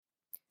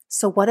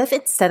So, what if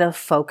instead of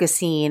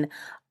focusing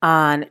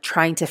on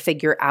trying to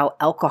figure out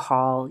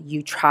alcohol,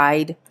 you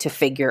tried to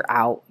figure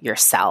out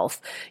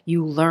yourself?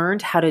 You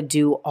learned how to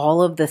do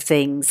all of the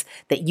things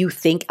that you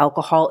think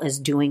alcohol is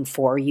doing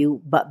for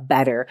you, but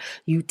better.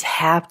 You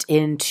tapped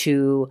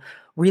into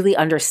really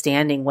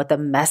understanding what the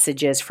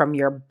messages from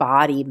your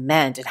body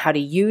meant and how to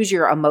use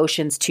your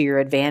emotions to your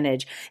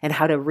advantage and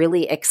how to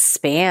really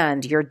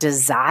expand your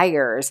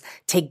desires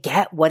to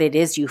get what it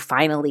is you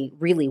finally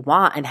really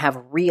want and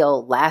have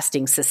real,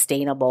 lasting,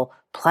 sustainable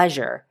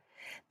pleasure.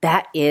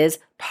 That is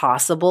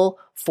possible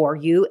for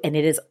you, and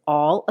it is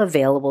all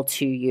available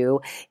to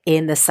you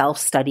in the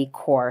self-study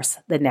course,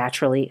 The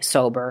Naturally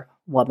Sober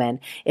Woman.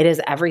 It is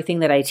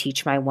everything that I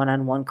teach my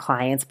one-on-one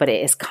clients, but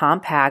it is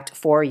compact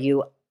for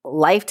you,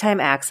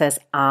 lifetime access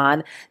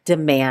on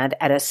demand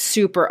at a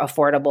super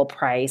affordable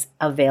price,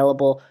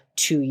 available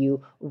to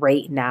you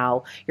right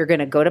now. You're going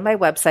to go to my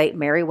website,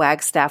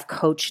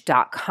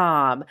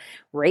 marywagstaffcoach.com.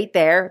 Right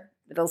there,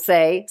 it'll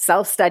say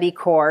self-study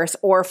course,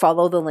 or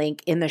follow the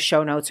link in the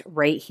show notes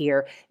right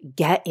here.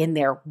 Get in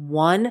there.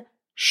 One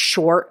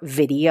short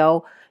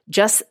video,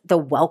 just the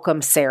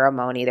welcome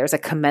ceremony. There's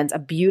a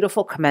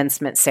beautiful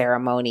commencement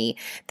ceremony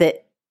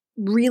that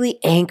really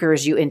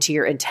anchors you into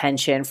your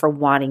intention for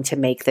wanting to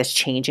make this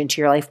change into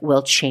your life.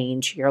 Will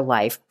change your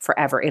life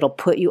forever. It'll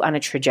put you on a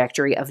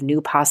trajectory of new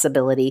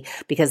possibility,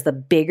 because the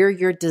bigger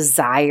your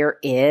desire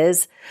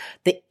is,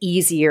 the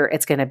easier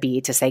it's going to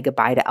be to say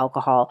goodbye to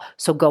alcohol.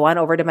 So go on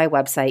over to my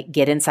website,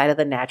 get inside of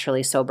the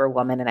Naturally Sober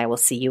Woman, and I will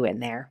see you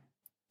in there.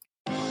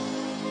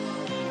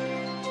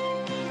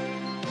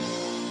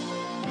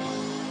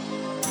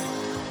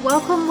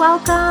 Welcome,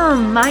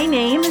 welcome. My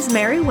name is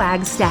Mary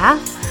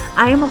Wagstaff.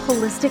 I am a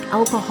holistic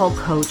alcohol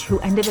coach who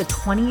ended a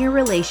 20-year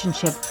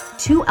relationship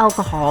to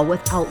alcohol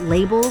without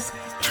labels,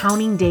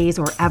 counting days,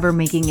 or ever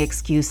making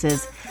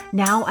excuses.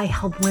 Now I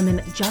help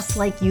women just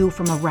like you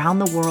from around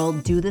the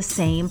world do the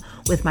same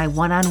with my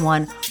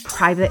one-on-one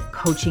private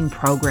coaching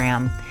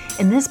program.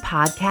 In this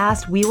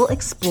podcast, we will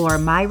explore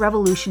my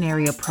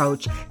revolutionary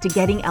approach to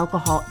getting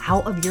alcohol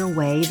out of your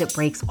way that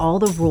breaks all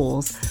the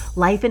rules,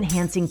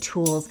 life-enhancing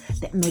tools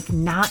that make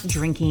not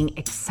drinking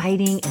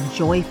exciting and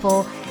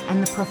joyful,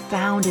 and the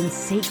profound and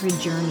sacred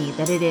journey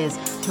that it is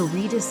to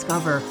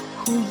rediscover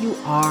who you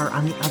are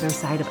on the other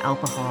side of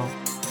alcohol.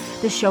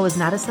 This show is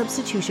not a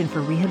substitution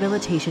for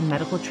rehabilitation,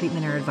 medical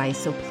treatment, or advice,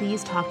 so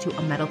please talk to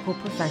a medical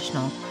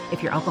professional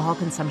if your alcohol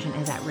consumption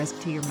is at risk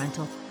to your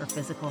mental or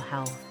physical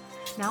health.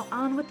 Now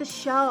on with the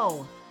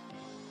show.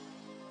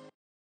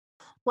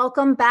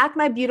 Welcome back,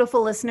 my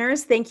beautiful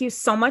listeners. Thank you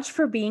so much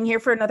for being here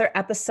for another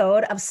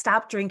episode of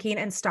Stop Drinking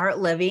and Start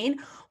Living.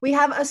 We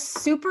have a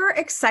super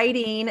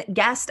exciting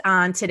guest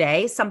on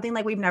today, something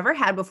like we've never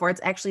had before. It's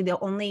actually the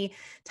only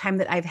time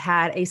that I've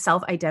had a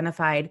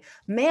self-identified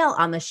male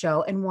on the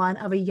show, and one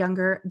of a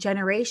younger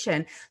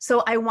generation.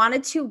 So I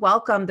wanted to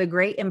welcome the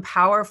Great and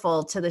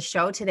Powerful to the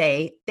show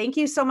today. Thank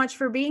you so much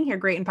for being here,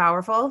 Great and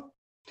Powerful.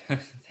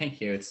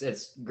 Thank you.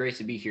 It's great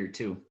to be here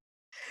too.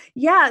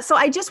 Yeah. So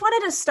I just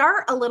wanted to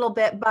start a little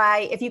bit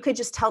by, if you could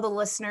just tell the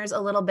listeners a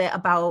little bit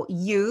about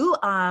you,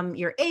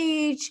 your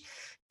age,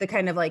 the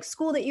kind of like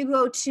school that you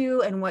go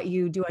to, and what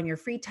you do on your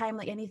free time,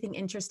 like anything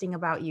interesting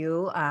about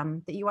you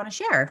that you want to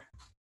share.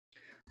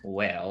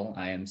 Well,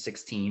 I am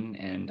 16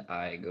 and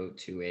I go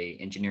to a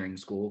engineering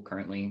school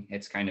currently.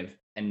 It's kind of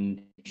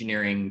an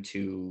engineering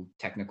to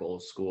technical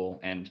school,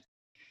 and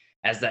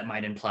as that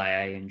might imply,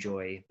 I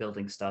enjoy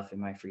building stuff in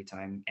my free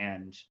time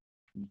and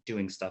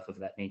doing stuff of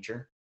that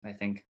nature. I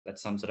think that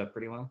sums it up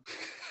pretty well.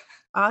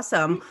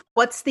 Awesome.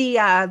 What's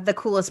the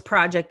coolest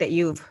project that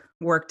you've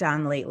worked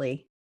on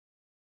lately?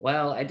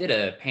 Well, I did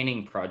a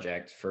painting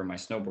project for my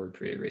snowboard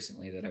pretty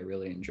recently that I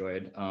really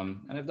enjoyed. And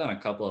I've done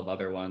a couple of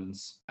other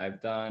ones.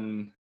 I've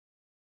made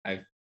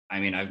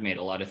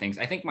a lot of things.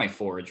 I think my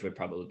forge would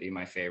probably be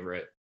my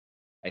favorite.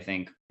 I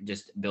think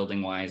just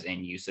building wise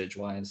and usage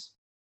wise.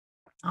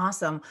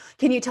 Awesome.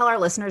 Can you tell our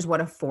listeners what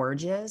a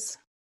forge is?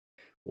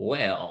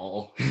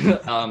 Well,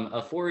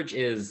 a forge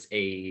it's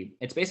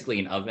basically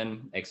an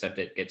oven, except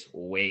it gets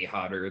way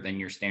hotter than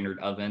your standard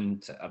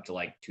oven, up to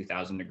like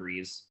 2000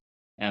 degrees.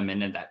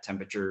 And at that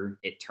temperature,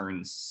 it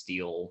turns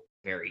steel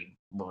very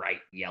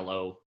bright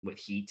yellow with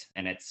heat,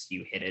 and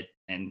you hit it,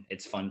 and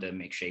it's fun to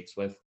make shapes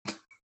with.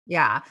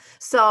 Yeah.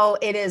 So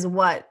it is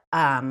what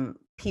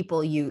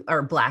people use,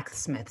 or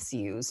blacksmiths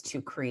use,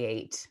 to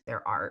create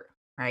their art,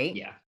 right?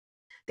 Yeah.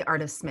 The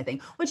art of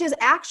smithing, which is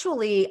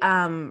actually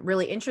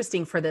really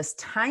interesting for this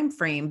time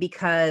frame,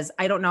 because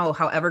I don't know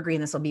how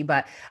evergreen this will be,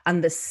 but on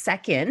the first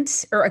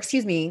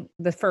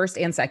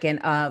and second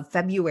of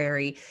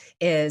February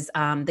is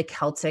the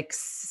Celtic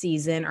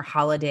season or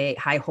holiday,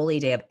 high holy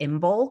day of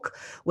Imbolc,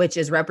 which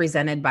is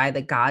represented by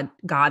the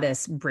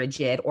goddess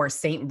Bridget, or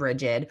Saint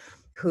Bridget,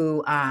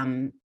 who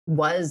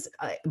was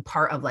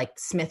part of like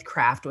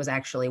smithcraft, was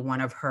actually one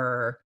of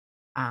her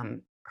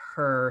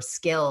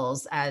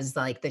skills, as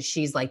like that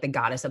she's like the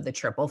goddess of the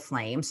triple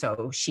flame,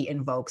 so she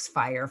invokes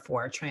fire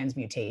for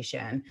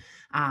transmutation.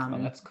 Oh,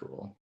 that's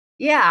cool.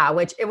 Yeah,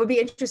 which it would be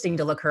interesting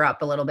to look her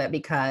up a little bit,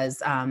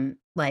 because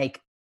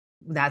like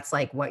that's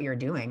like what you're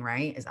doing,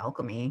 right? Is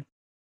alchemy.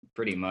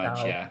 Pretty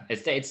much, So yeah.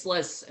 It's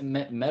less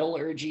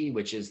metallurgy,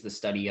 which is the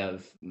study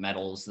of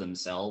metals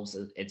themselves.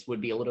 It would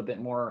be a little bit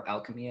more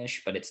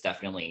alchemy-ish, but it's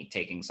definitely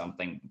taking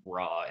something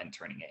raw and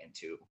turning it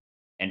into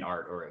an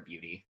art or a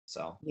beauty.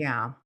 So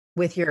yeah,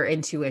 with your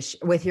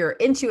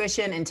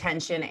intuition,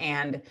 intention,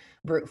 and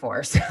brute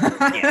force.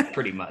 yeah,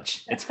 pretty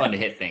much. It's fun to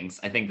hit things.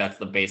 I think that's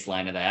the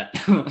baseline of that.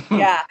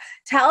 Yeah.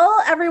 Tell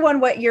everyone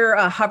what your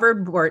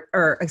hoverboard,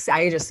 or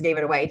I just gave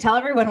it away. Tell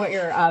everyone what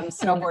your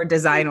snowboard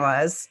design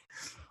was.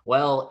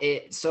 Well,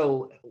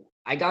 so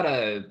I got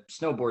a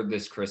snowboard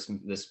this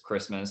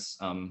Christmas,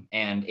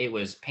 and it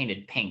was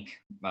painted pink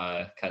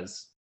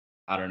because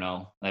I don't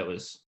know, that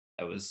was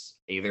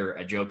either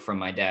a joke from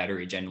my dad or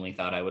he genuinely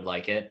thought I would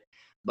like it.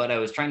 But I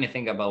was trying to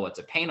think about what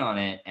to paint on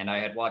it, and I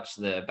had watched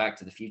the Back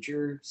to the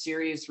Future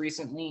series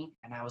recently,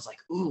 and I was like,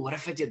 "Ooh, what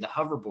if I did the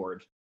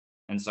hoverboard?"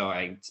 And so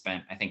I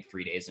spent, I think,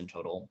 3 days in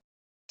total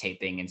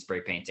taping and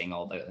spray painting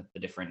all the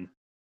different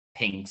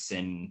pinks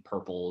and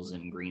purples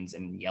and greens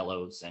and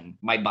yellows. And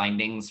my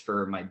bindings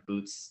for my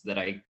boots that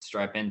I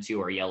strap into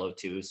are yellow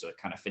too, so it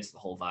kind of fits the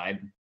whole vibe.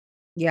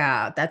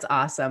 Yeah, that's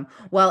awesome.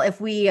 Well, if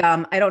we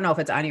I don't know if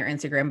it's on your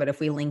Instagram, but if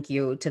we link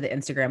you to the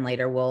Instagram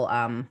later, we'll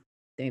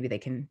maybe they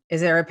can,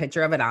 is there a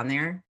picture of it on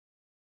there?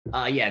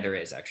 Yeah, there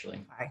is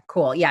actually. Okay,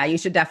 cool. Yeah, you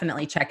should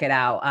definitely check it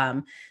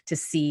out to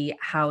see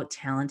how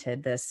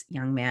talented this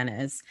young man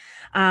is.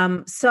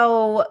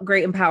 So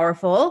great and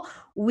powerful.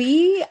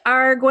 We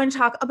are going to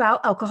talk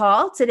about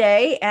alcohol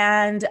today,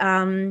 and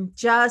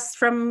just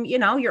from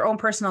your own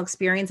personal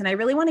experience. And I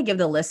really want to give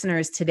the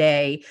listeners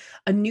today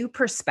a new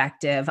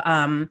perspective.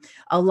 A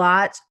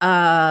lot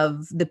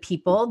of the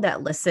people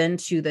that listen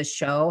to the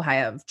show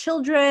have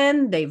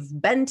children; they've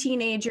been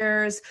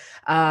teenagers.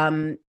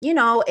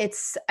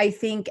 It's, I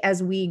think,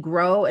 as we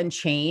grow and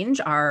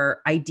change,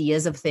 our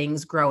ideas of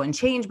things grow and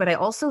change. But I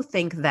also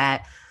think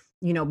that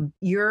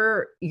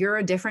you're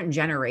a different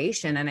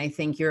generation, and I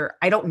think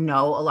I don't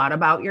know a lot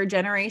about your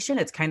generation.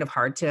 It's kind of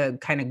hard to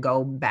kind of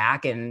go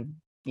back and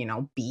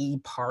be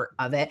part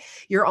of it.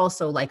 You're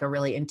also like a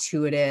really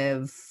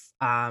intuitive,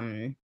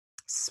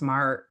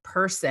 smart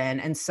person,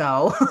 and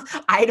so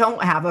I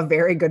don't have a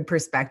very good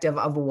perspective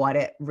of what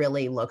it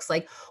really looks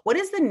like. What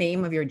is the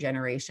name of your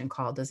generation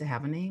called? Does it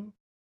have a name?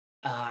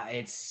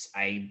 It's,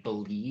 I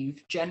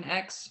believe, Gen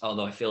X,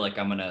 although I feel like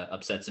I'm gonna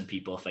upset some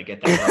people if I get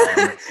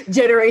that wrong.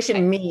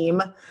 Generation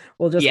meme,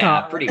 we'll just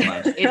Yeah, call pretty it.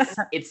 much.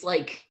 It's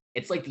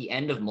like the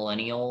end of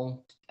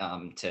millennial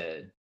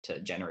to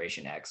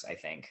Generation X, I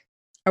think.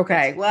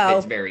 Okay, It's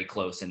well, very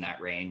close in that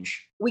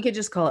range. we could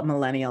just call it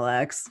Millennial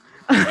X.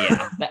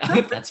 Yeah,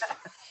 that's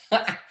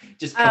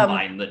just um,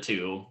 combine the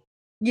two.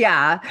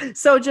 Yeah.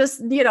 So just,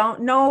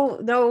 no,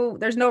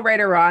 there's no right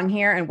or wrong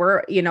here. And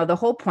the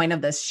whole point of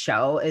this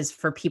show is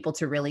for people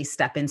to really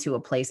step into a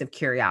place of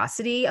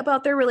curiosity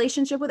about their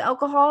relationship with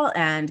alcohol,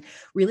 and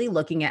really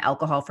looking at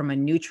alcohol from a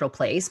neutral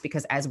place,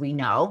 because as we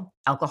know,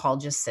 alcohol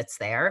just sits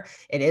there.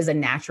 It is a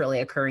naturally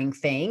occurring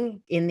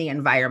thing in the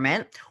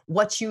environment.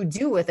 What you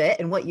do with it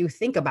and what you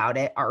think about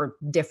it are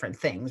different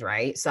things,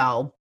 right?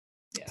 So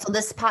Yeah.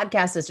 this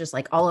podcast is just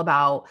like all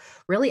about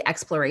really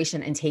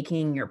exploration and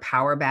taking your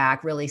power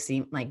back, really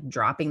like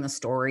dropping the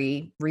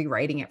story,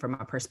 rewriting it from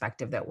a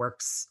perspective that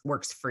works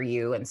for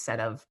you, instead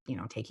of,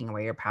 taking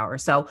away your power.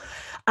 So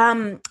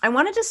I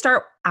wanted to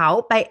start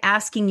out by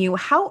asking you,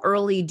 how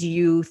early do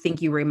you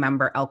think you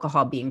remember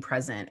alcohol being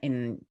present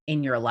in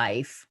your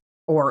life,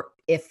 or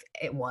if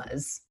it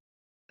was?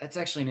 That's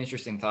actually an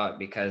interesting thought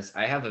because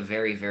I have a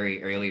very,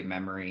 very early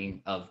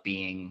memory of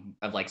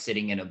like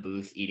sitting in a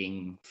booth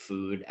eating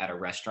food at a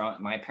restaurant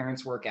my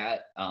parents work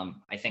at.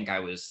 I think I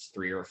was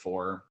 3 or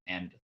 4,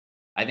 and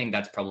I think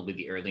that's probably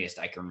the earliest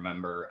I can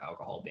remember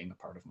alcohol being a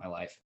part of my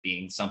life,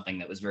 being something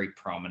that was very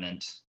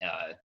prominent,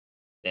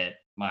 that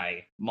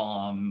my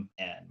mom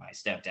and my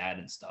stepdad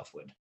and stuff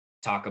would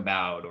talk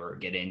about or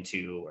get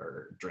into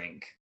or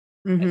drink.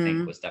 I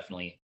think Mhm. was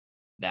definitely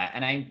that.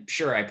 And I'm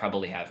sure I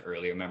probably have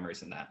earlier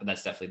memories than that, but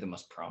that's definitely the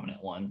most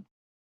prominent one.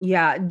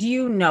 Yeah. Do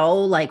you know,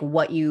 like,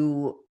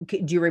 do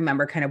you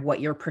remember kind of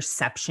what your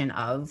perception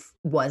of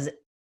was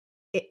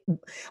it,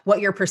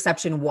 what your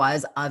perception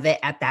was of it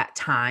at that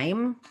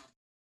time?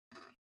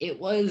 It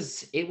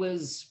was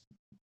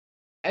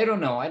I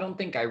don't know. I don't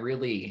think I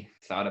really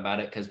thought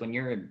about it because when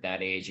you're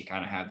that age, you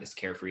kind of have this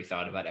carefree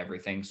thought about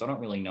everything. So I don't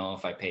really know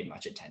if I paid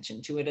much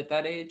attention to it at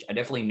that age. I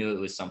definitely knew it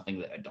was something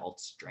that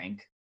adults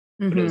drank,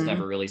 but it was Mhm.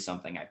 never really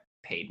something I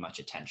paid much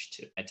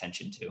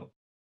attention to.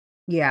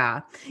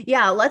 Yeah.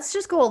 Yeah, let's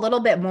just go a little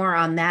bit more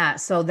on that.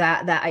 So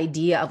that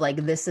idea of like,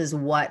 this is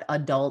what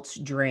adults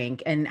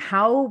drink, and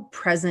how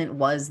present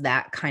was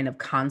that kind of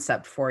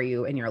concept for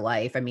you in your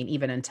life? I mean,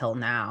 even until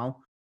now.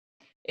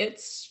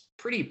 It's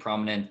pretty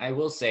prominent. I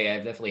will say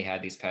I've definitely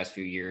had these past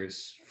few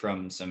years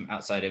from some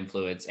outside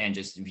influence and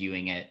just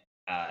viewing it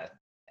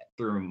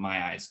through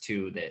my eyes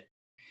too, that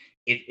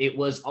it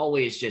was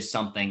always just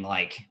something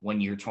like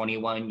when you're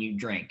 21, you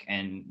drink.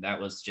 And that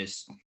was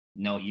just,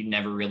 no, you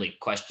never really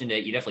questioned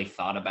it. You definitely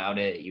thought about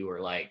it. You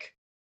were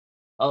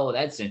oh,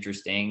 that's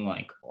interesting.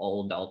 Like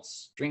all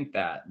adults drink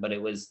that. But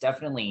it was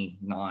definitely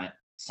not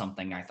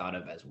something I thought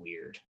of as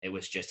weird. It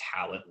was just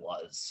how it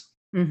was.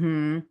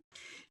 Hmm.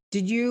 Do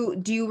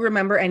you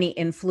remember any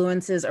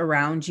influences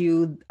around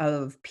you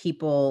of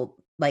people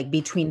like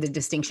between the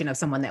distinction of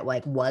someone that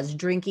like was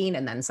drinking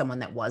and then someone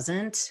that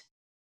wasn't?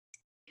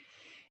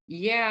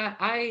 Yeah,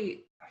 I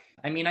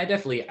mean,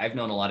 I've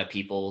known a lot of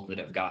people that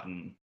have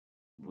gotten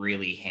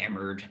really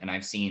hammered, and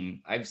I've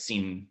seen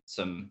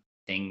some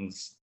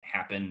things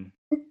happen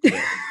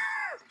with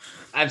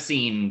I've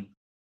seen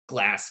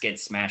glass get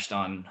smashed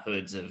on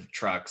hoods of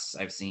trucks.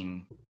 I've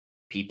seen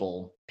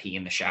people pee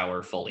in the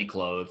shower fully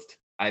clothed.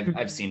 I've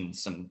Mhm. seen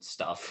some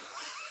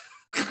stuff.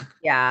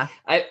 Yeah.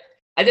 I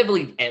I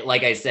definitely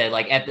like I said,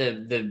 like at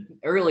the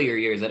earlier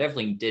years, I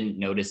definitely didn't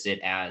notice it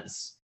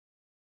as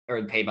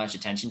or pay much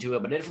attention to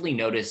it, but I definitely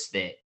noticed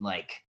that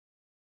like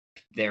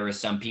there were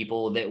some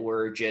people that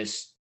were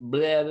just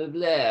blah blah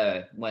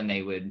blah when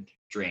they would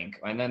drink,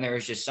 and then there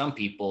was just some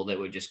people that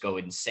would just go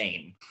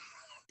insane,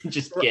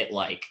 just get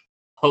like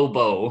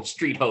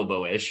street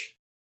hobo-ish.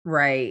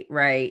 Right,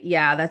 right.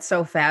 Yeah, that's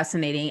so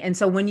fascinating. And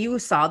so when you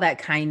saw that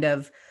kind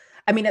of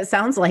I mean, it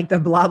sounds like the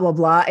blah blah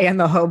blah and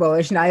the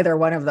hobo-ish, neither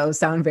one of those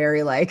sound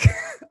very like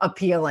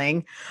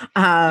appealing.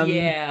 Um,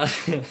 Yeah.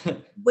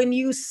 when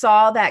you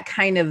saw that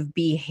kind of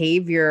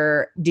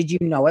behavior, did you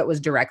know it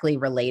was directly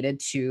related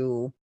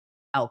to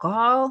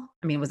alcohol?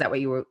 I mean, was that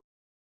what you were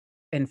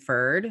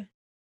inferred?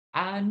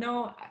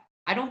 No,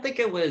 I don't think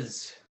it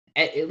was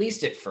at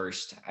least at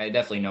first. I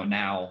definitely know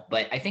now,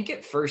 but I think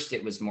at first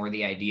it was more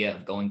the idea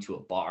of going to a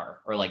bar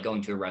or like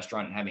going to a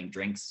restaurant and having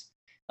drinks.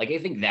 Like I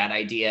think that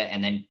idea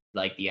and then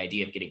like the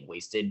idea of getting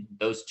wasted,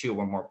 those two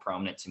were more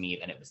prominent to me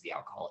than it was the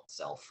alcohol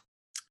itself.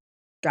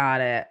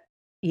 Got it.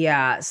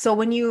 Yeah. So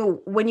when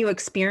you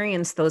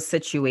experience those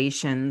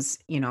situations,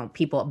 you know,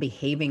 people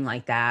behaving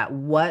like that,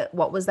 what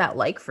was that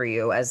like for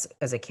you as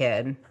a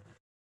kid?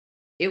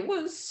 It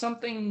was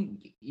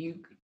something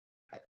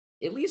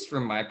at least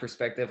from my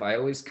perspective, I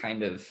always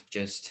kind of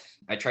just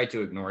I tried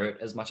to ignore it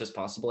as much as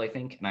possible, I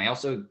think. And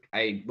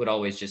I would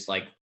always just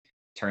like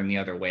turn the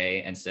other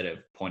way instead of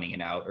pointing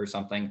it out or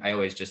something. I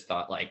always just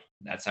thought like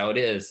that's how it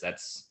is.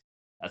 That's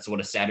what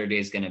a Saturday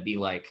is going to be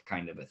like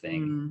kind of a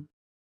thing.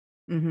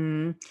 Mm,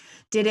 mhm.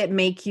 Did it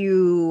make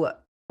you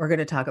we're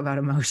gonna talk about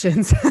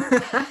emotions.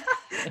 That's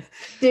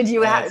Did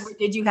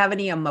you have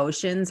any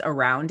emotions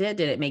around it?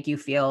 Did it make you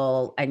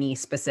feel any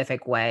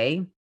specific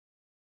way?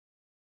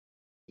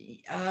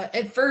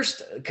 at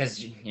first because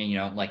you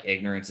know like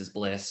ignorance is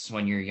bliss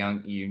when you're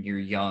young you're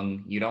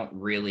young you don't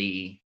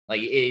really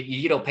like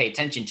you don't pay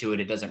attention to it,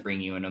 it doesn't bring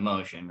you an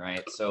emotion,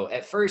 right? So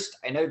at first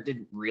I know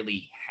didn't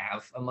really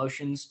have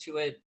emotions to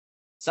it.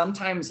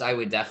 Sometimes I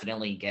would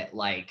definitely get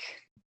like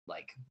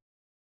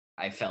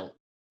I felt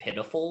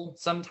pitiful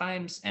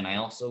sometimes, and I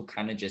also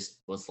kind of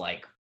just was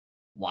like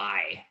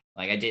why,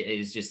 like I did, it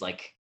was just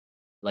like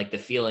the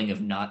feeling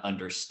of not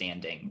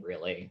understanding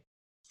really.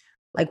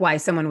 Like why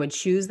someone would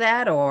choose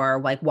that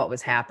or like what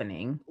was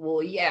happening?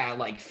 Well, yeah,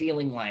 like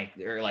feeling like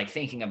or like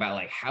thinking about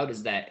like how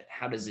does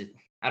it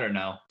I don't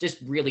know,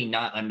 just really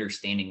not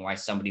understanding why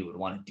somebody would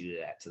want to do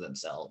that to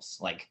themselves.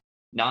 Like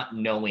not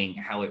knowing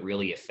how it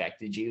really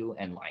affected you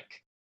and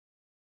like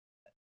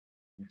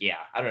yeah,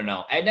 I don't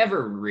know. I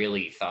never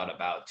really thought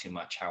about too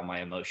much how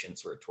my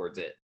emotions were towards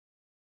it.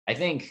 I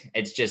think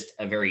it's just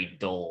I have a very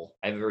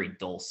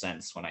dull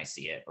sense when I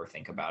see it or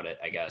think about it,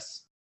 I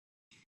guess.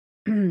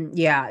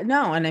 Yeah,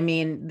 no, and I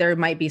mean, there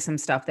might be some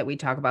stuff that we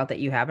talk about that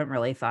you haven't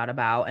really thought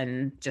about,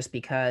 and just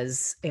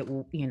because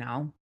you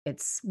know,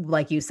 it's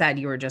like you said,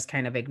 you were just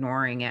kind of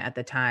ignoring it at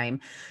the time.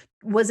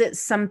 Was it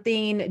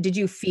something, did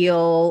you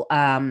feel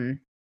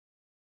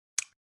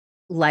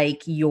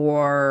like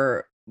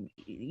your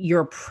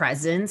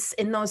presence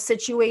in those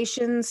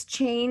situations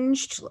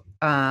changed?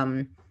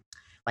 Um,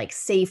 like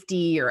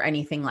safety or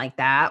anything like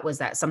that? Was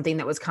that something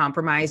that was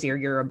compromised or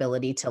your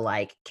ability to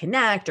like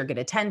connect or get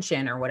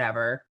attention or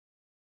whatever?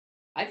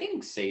 I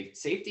think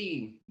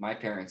safety, my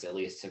parents at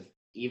least have,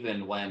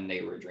 even when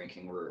they were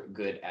drinking, were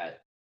good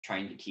at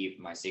trying to keep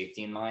my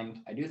safety in mind.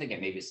 I do think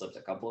it maybe slipped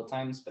a couple of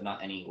times, but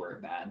not anywhere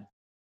bad.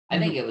 I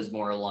think it was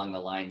more along the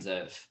lines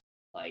of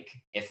like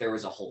if there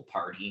was a whole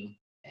party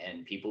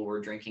and people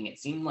were drinking, it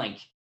seemed like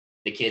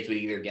the kids would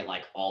either get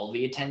like all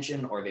the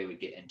attention or they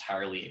would get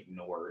entirely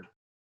ignored.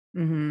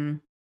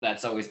 Mhm.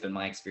 That's always been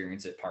my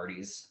experience at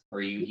parties,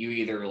 or you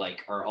either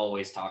like are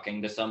always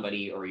talking to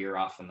somebody or you're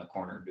off in the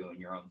corner doing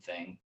your own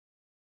thing.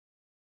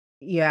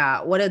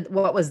 Yeah,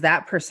 what was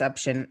that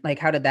perception? Like,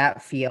 how did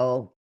that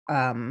feel,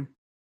 in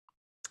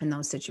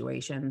those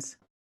situations?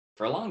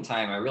 For a long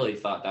time, I really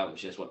thought that was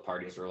just what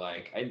parties were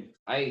like.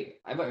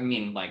 I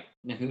mean, like,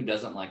 who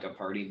doesn't like a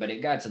party? But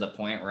it got to the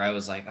point where I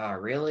was like, oh,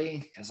 really?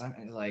 Because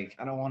I'm like,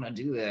 I don't want to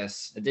do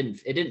this. It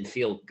didn't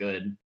feel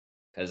good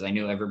because I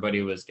knew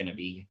everybody was going to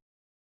be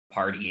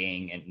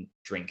partying and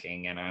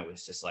drinking, and I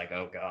was just like,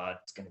 oh god,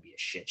 it's going to be a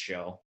shit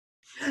show.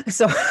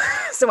 So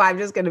so I'm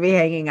just gonna be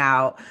hanging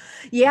out.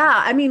 Yeah,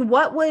 I mean,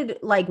 what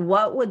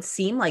would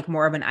seem like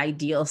more of an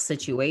ideal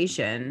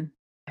situation?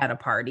 at a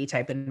party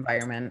type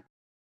environment?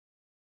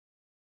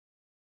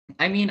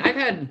 I mean,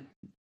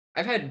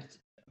 I've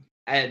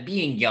had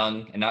being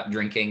young and not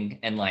drinking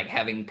and like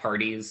having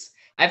parties.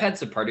 I've had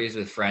some parties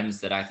with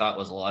friends that I thought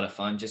was a lot of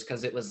fun just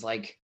because it was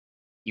like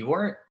you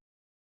weren't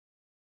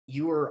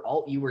you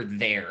were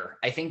there.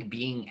 I think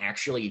being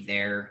actually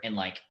there and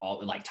like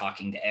all like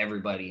talking to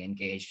everybody,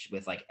 engaged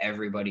with like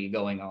everybody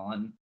going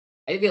on.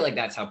 I feel like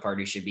that's how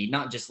parties should be,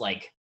 not just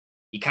like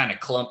you kind of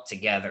clump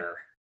together.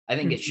 I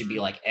think it should be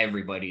Mhm. like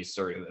everybody's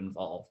sort of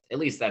involved. At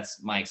least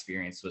that's my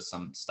experience with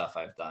some stuff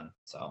I've done.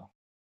 So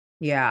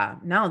Yeah,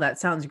 no, that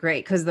sounds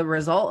great because the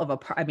result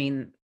of I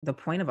mean, the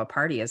point of a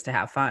party is to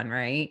have fun,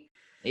 right?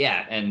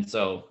 yeah, and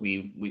so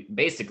we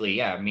basically,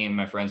 yeah, me and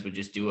my friends would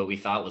just do what we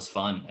thought was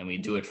fun, and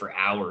we'd do it for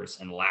hours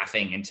and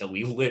laughing until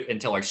we lit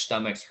until our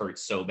stomachs hurt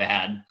so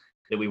bad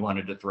that we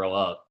wanted to throw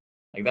up.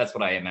 Like that's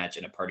what I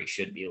imagine a party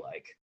should be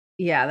like.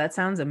 Yeah, that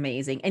sounds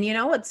amazing. And you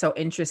know what's so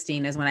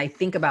interesting is when I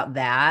think about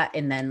that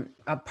and then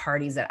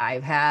parties that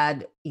I've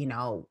had,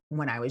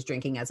 when I was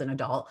drinking as an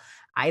adult,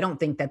 I don't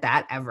think that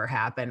that ever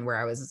happened where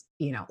I was,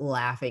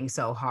 laughing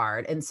so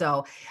hard. And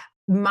so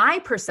my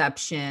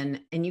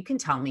perception, and you can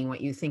tell me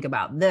what you think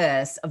about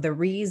this, of the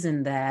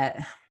reason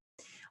that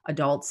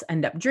adults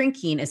end up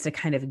drinking is to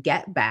kind of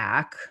get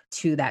back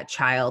to that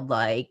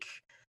childlike,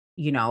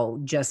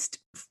 just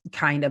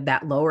kind of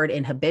that lowered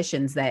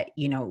inhibitions that,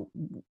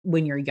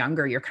 when you're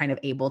younger, you're kind of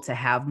able to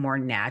have more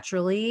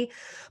naturally,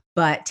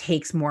 but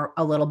takes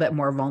a little bit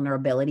more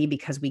vulnerability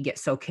because we get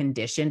so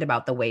conditioned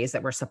about the ways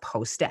that we're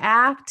supposed to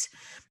act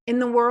in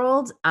the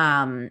world.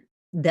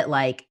 That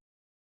like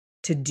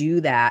to do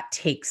that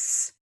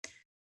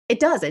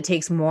it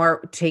takes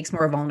more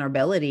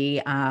vulnerability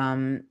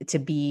to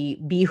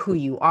be who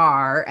you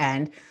are.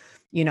 And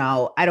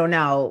I don't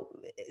know,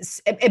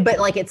 but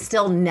like it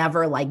still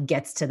never like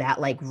gets to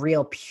that like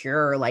real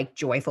pure like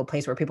joyful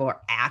place where people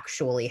are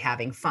actually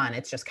having fun.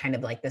 It's just kind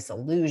of like this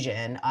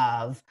illusion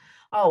of,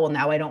 oh well,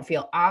 now I don't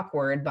feel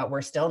awkward, but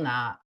we're still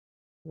not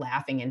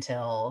laughing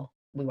until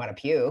we want to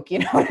puke. You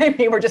know what I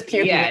mean? We're just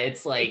puking. Yeah,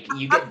 it's like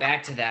you get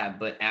back to that,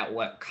 but at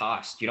what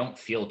cost? You don't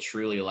feel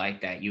truly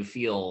like that. You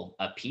feel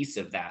a piece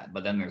of that,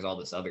 but then there's all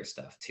this other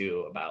stuff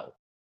too about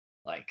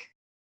like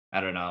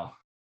I don't know.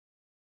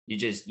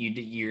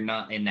 You're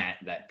not in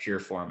that pure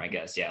form, I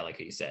guess. Yeah, like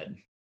you said.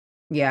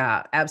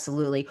 Yeah,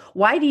 absolutely.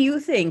 Why do you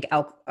think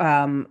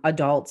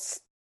adults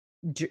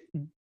dr-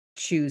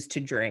 choose to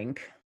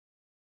drink?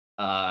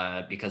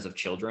 Because of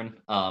children.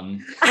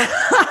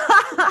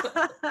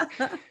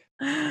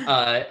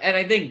 And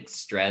I think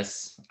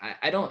stress.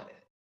 I don't.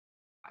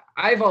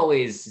 I've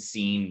always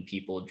seen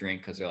people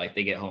drink because they're like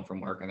they get home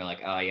from work and they're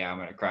like, oh yeah, I'm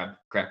gonna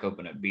crack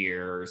open a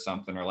beer or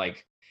something, or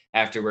like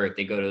after work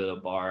they go to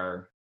the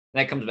bar. And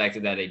that comes back to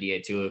that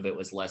idea too. If it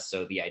was less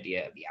so the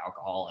idea of the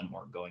alcohol and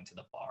more going to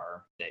the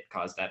bar that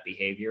caused that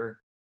behavior.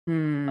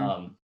 Hmm.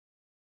 Um,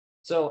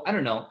 so I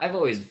don't know.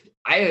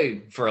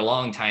 I for a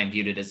long time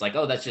viewed it as like,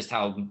 oh, that's just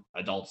how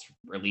adults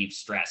relieve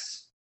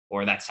stress,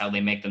 or that's how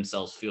they make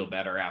themselves feel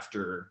better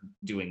after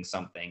doing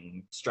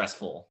something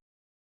stressful.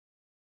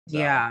 So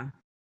Yeah.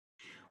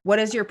 What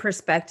is your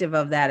perspective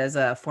of that as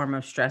a form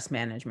of stress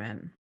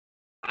management?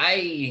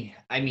 I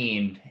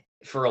mean,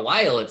 for a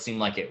while it seemed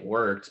like it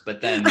worked,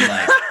 but then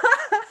like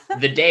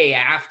the day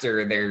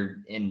after they're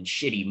in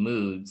shitty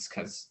moods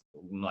because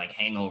like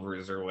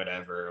hangovers or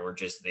whatever, or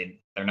just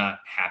they're not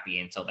happy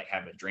until they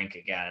have a drink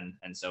again.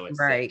 And so it's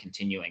the Right.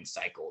 continuing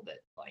cycle that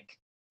like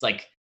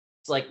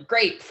it's like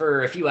great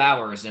for a few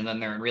hours and then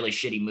they're in really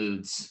shitty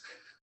moods.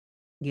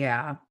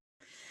 Yeah.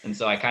 And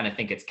so I kind of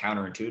think it's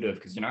counterintuitive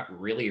because you're not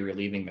really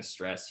relieving the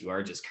stress. You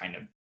are just kind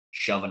of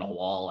shoving a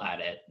wall at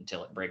it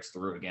until it breaks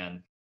through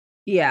again.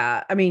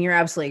 Yeah. I mean, you're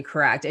absolutely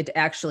correct. It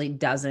actually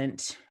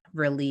doesn't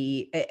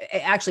really,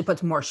 it actually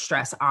puts more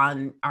stress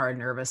on our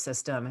nervous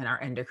system and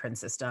our endocrine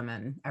system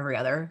and every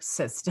other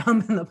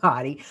system in the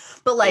body.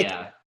 But like,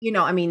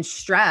 Yeah. I mean,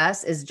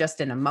 stress is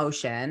just an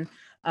emotion.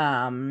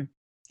 Um,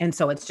 and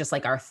so it's just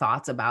like our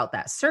thoughts about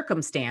that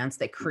circumstance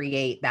that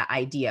create that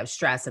idea of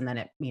stress. And then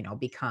it,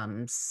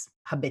 becomes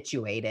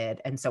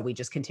habituated. And so we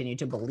just continue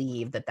to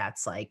believe that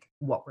that's like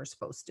what we're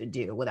supposed to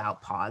do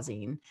without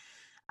pausing.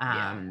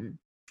 Yeah. Um,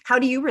 how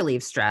do you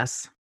relieve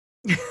stress?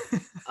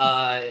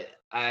 Uh,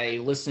 I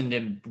listen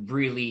to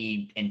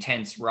really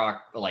intense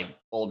rock, like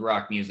old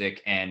rock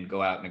music, and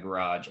go out in the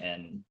garage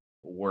and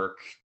work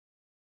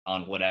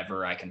on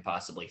whatever I can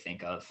possibly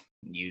think of.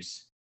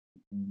 Use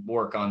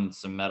work on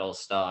some metal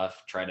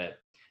stuff, try to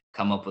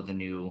come up with a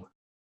new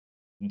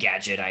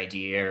gadget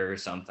idea or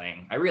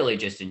something. I really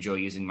just enjoy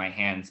using my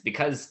hands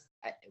because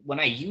when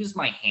I use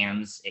my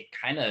hands,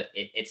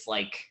 it's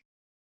like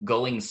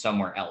going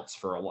somewhere else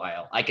for a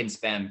while. I can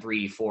spend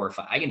 3, 4,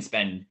 5. I can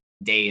spend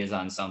days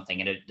on something,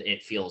 and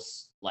it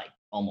feels like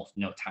almost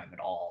no time at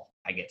all.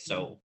 I get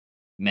so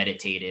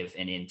meditative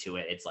and into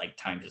it. It's like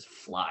time just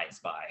flies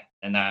by,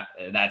 and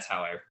that's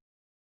how I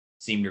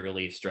seem to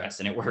relieve stress,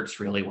 and it works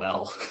really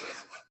well.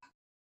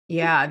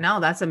 Yeah, no,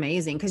 that's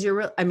amazing. Because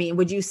I mean,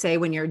 would you say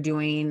when you're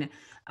doing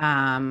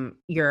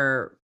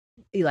your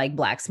like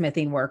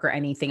blacksmithing work or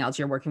anything else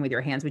you're working with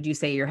your hands, would you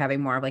say you're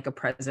having more of like a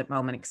present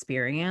moment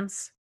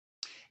experience?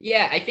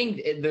 Yeah, I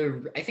think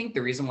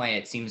the reason why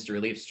it seems to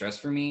relieve stress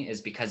for me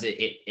is because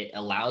it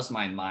allows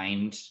my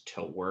mind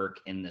to work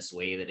in this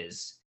way that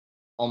is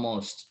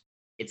almost,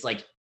 it's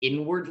like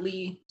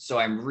inwardly. So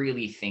I'm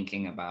really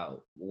thinking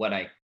about what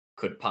I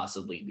could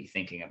possibly be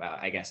thinking about.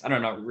 I guess I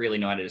don't know really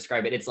know how to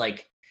describe it. It's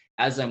like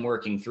as I'm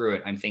working through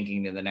it, I'm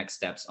thinking to the next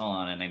steps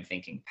on, and I'm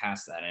thinking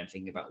past that, and I'm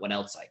thinking about what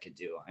else I could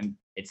do.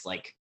 It's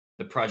like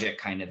the project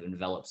kind of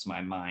envelops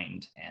my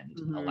mind and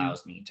Mhm.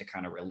 allows me to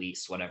kind of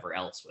release whatever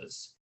else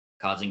was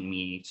causing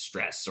me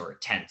stress or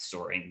tense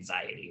or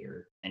anxiety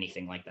or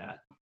anything like that.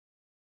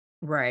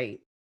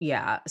 Right.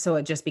 Yeah. So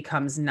it just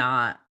becomes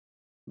not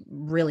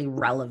really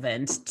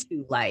relevant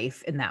to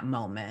life in that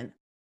moment.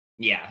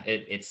 Yeah,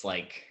 it's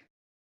like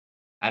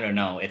I don't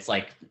know. It's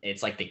like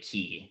the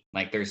key.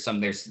 Like there's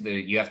the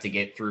you have to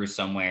get through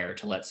somewhere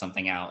to let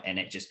something out, and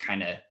it just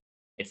kind of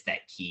it's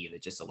that key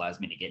that just allows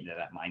me to get into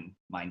that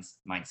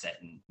mindset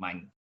and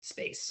mind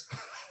space.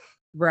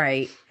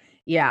 Right.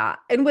 Yeah.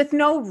 And with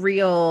no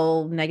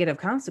real negative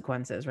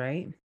consequences,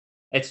 right?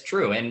 It's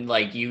true, and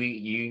like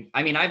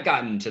I mean, I've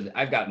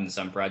gotten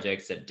some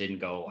projects that didn't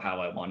go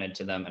how I wanted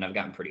to them, and I've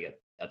gotten pretty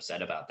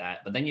upset about that.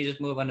 But then you just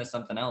move on to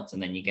something else,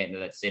 and then you get into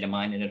that state of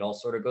mind, and it all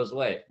sort of goes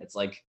away. It's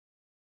like,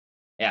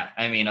 yeah,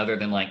 I mean, other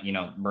than like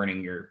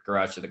burning your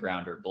garage to the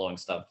ground or blowing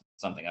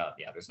something up,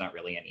 yeah, there's not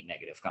really any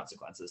negative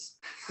consequences.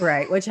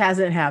 Right. Which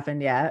hasn't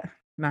happened yet.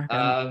 Knock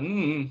on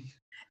Um,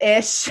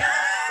 ish.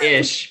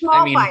 ish. I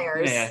Small mean,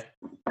 fires. yeah,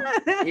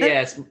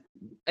 yeah, it's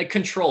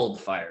controlled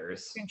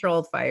fires.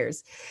 Controlled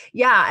fires.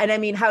 Yeah. And I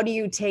mean, how do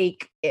you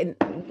take and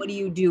what do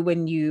you do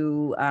when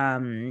you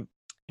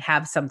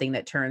have something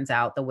that turns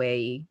out the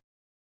way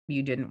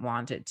you didn't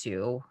want it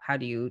to? How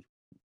do you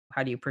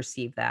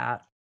perceive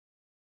that?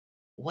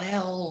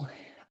 Well,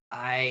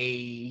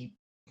 I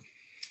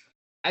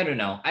I don't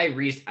know.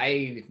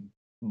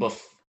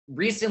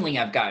 Recently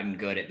I've gotten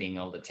good at being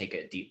able to take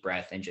a deep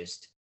breath and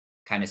just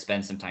kind of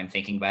spend some time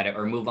thinking about it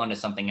or move on to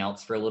something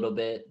else for a little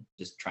bit,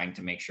 just trying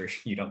to make sure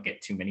you don't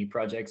get too many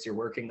projects you're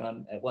working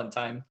on at one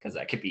time because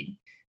that could be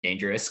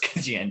dangerous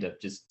because you end up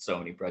just so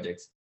many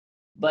projects.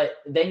 But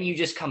then you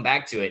just come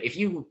back to it.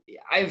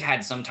 I've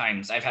had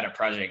a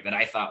project that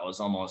I thought was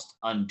almost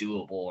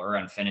undoable or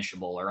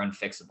unfinishable or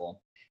unfixable.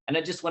 And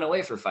it just went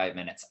away for 5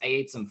 minutes. I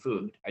ate some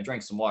food. I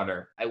drank some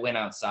water. I went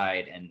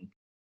outside and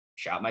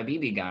shot my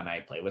BB gun. I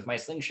play with my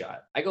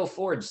slingshot. I go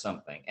forge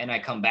something and I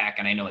come back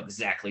and I know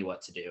exactly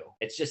what to do.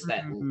 It's just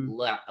that Mhm.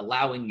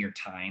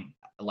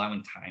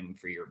 allowing time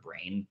for your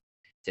brain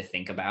to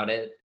think about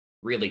it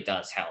really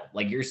does help.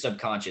 Like your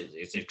subconscious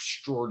is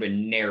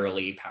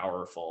extraordinarily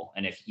powerful.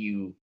 And if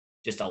you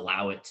just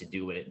allow it to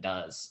do what it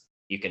does,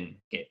 you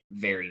can get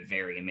very,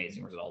 very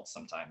amazing results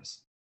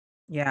sometimes.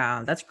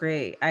 Yeah, that's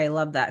great. I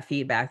love that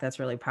feedback. That's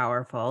really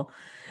powerful.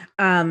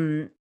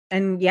 Um,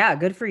 and yeah,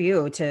 good for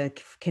you to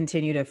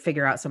continue to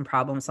figure out some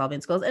problem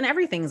solving skills. And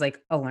everything's like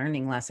a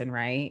learning lesson,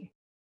 right?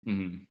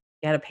 Mhm. You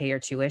got to pay your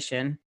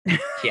tuition.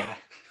 Yeah.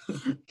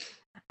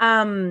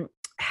 um,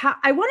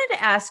 I wanted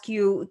to ask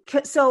you.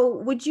 So,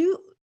 would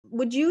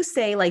you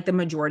say like the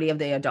majority of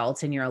the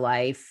adults in your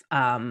life,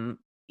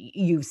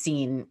 you've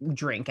seen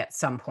drink at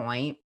some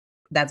point?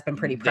 That's been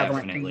pretty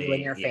prevalent for you and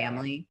Definitely. your Yeah.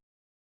 family.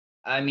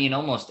 I mean,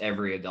 almost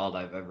every adult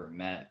I've ever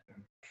met,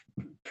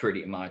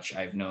 pretty much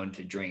I've known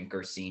to drink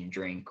or seen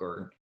drink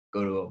or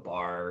go to a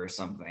bar or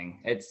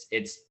something. It's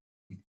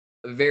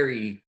a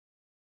very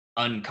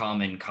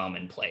uncommon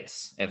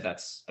commonplace, if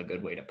that's a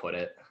good way to put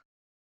it.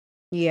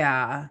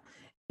 Yeah.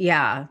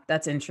 Yeah,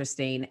 that's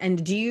interesting.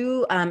 And do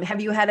you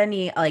have you had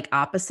any like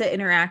opposite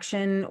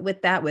interaction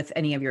with that with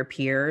any of your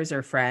peers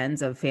or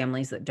friends of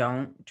families that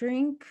don't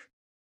drink?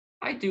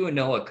 I do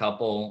know a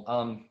couple.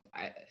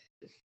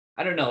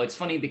 I don't know. It's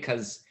funny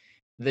because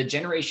the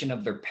generation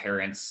of their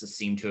parents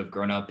seem to have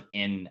grown up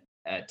in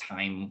a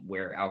time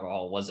where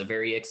alcohol was a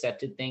very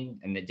accepted thing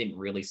and it didn't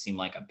really seem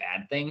like a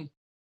bad thing.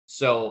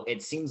 So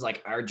it seems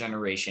like our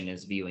generation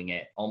is viewing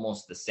it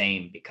almost the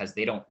same because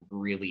they don't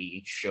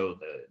really show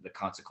the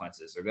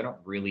consequences or they don't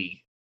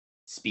really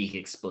speak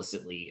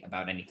explicitly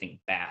about anything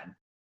bad.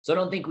 So I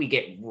don't think we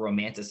get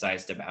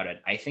romanticized about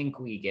it. I think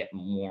we get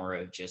more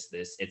of just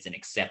this it's an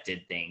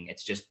accepted thing.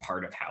 It's just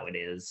part of how it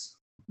is.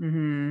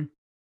 Mhm.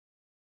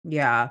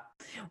 Yeah.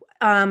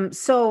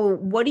 So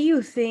what do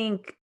you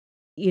think,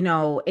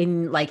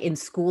 in like in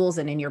schools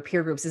and in your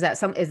peer groups, is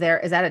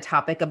that a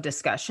topic of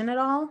discussion at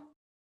all?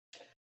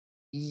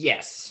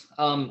 Yes.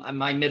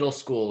 My middle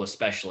school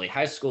especially.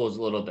 High school is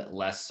a little bit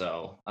less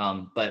so.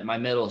 But my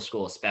middle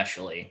school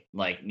especially,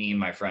 like me and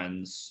my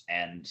friends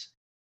and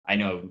I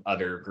know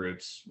other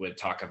groups would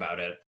talk about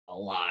it a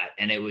lot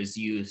and it was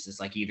used as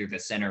like either the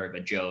center of a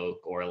joke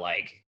or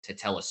like to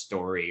tell a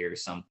story or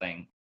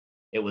something.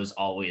 It was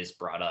always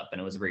brought up and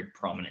it was a very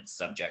prominent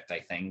subject, I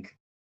think.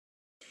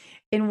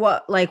 In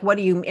what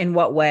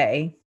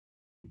way?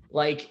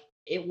 Like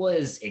it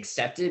was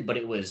accepted, but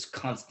it was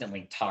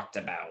constantly talked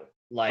about.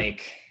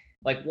 Like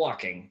like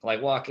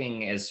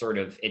walking is sort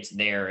of, it's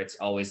there, it's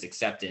always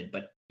accepted,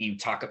 but you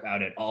talk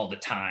about it all the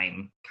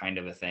time, kind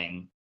of a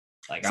thing.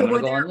 Like, I'm So gonna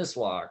were go on there this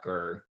walk,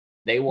 or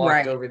they walked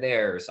right, over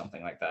there, or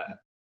something like that.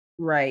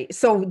 right.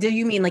 So do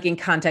you mean like in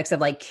context of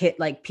like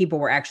like people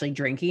were actually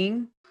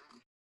drinking?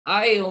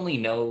 I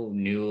only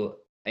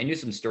I knew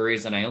some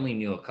stories, and I only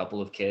knew a couple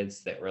of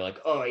kids that were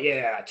like, "Oh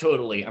yeah,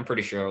 totally." I'm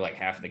pretty sure like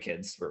half of the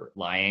kids were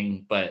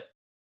lying, but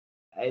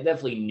I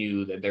definitely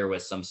knew that there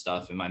was some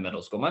stuff in my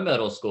middle school. My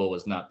middle school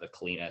was not the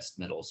cleanest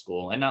middle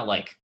school, and not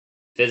like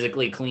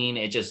physically clean.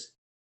 It just,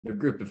 the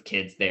group of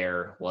kids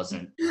there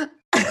wasn't the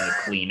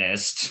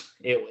cleanest.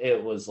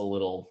 It was a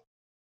little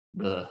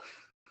ugh.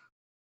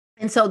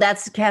 And so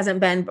that's hasn't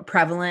been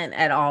prevalent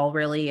at all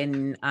really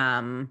in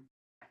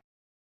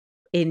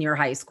your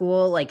high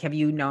school? Like, have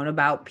you known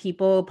about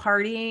people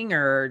partying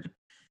or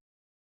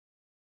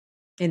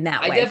in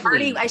that I way? Partying, I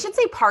definitely, should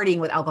say partying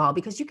with alcohol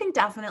because you can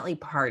definitely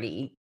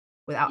party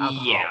without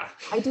alcohol. yeah.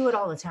 I do it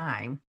all the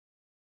time.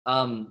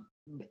 Um,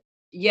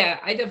 yeah,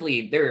 I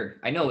definitely,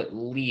 I know at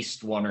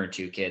least one or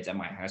two kids at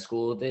my high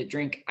school that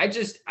drink.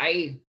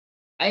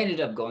 I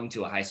ended up going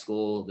to a high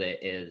school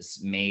that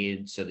is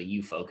made so that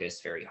you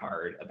focus very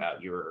hard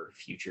about your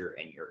future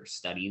and your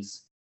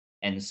studies.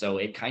 And so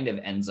it kind of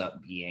ends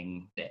up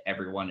being that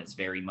everyone is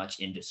very much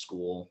into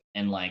school,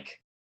 and like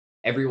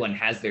everyone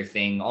has their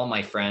thing. All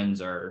my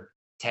friends are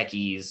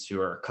techies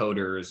who are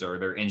coders, or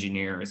they're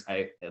engineers.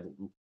 I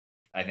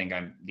think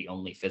I'm the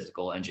only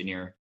physical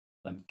engineer,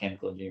 a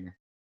mechanical engineer.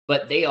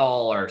 But they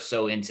all are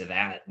so into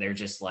that. They're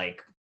just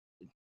like,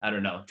 I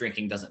don't know,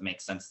 drinking doesn't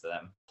make sense to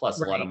them.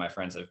 Plus, a lot of Right. my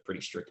friends have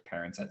pretty strict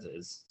parents as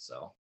is.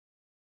 So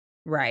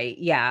Right.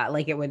 Yeah,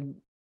 like it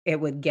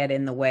would get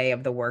in the way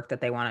of the work that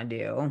they want to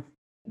do.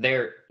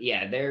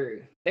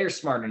 they're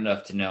smart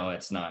enough to know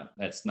that's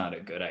not a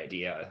good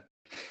idea.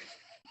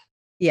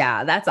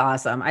 Yeah, that's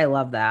awesome. I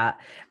love that.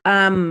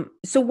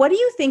 So what do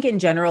you think in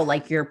general,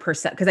 like your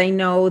percent, because I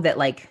know that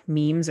like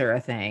memes are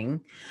a thing.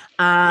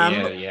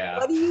 Yeah, But yeah.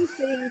 what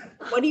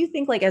do you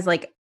think like as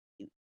like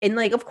and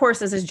like of course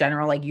this is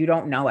general, like you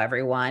don't know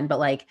everyone, but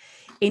like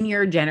in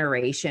your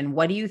generation,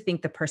 what do you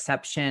think the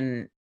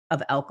perception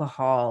of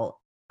alcohol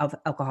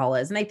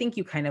is? And I think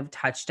you kind of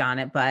touched on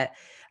it, but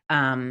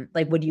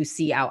like what do you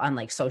see out on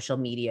like social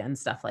media and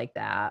stuff like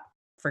that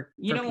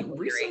You for know, people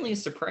your age?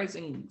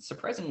 recently,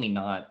 surprisingly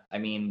not. I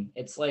mean,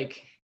 it's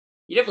like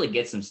you definitely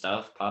get some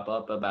stuff pop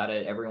up about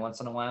it every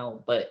once in a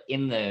while, but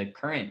in the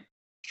current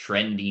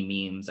trendy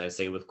memes, I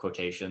say with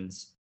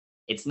quotations,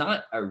 it's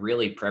not a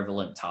really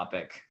prevalent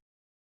topic.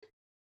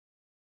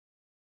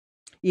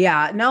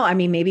 Yeah, no, I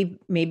mean,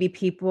 maybe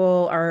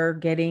people are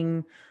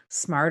getting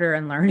smarter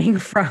and learning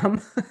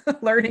from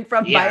learning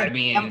from Yeah, by I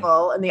mean,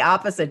 example in the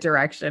opposite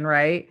direction,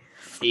 right?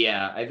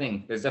 yeah, I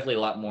think there's definitely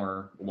a lot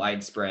more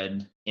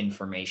widespread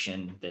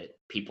information that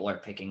people are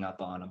picking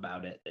up on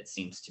about it that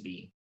seems to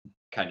be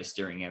kind of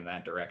steering in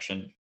that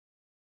direction.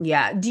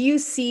 Yeah. Do you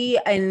see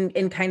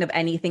in kind of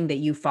anything that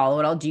you follow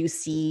at all, do you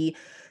see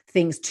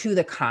things to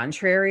the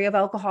contrary of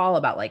alcohol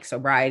about like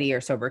sobriety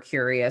or sober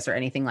curious or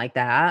anything like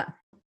that?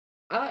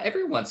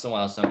 Every once in a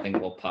while, something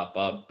will pop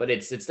up, but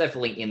it's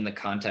definitely in the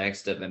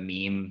context of a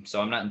meme. So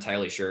I'm not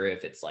entirely sure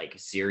if it's like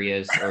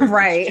serious or if it's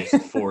Right.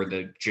 just for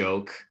the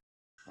joke.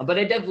 But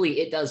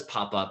it does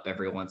pop up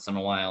every once in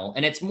a while,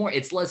 and it's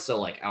less so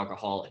like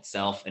alcohol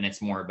itself, and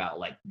it's more about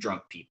like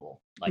drunk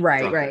people, like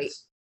Right, right.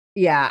 drunkards.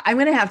 Yeah, I'm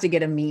gonna have to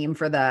get a meme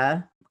for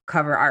the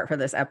cover art for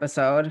this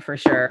episode for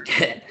sure.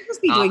 We'll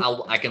just be doing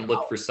I can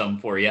look for some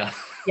for you.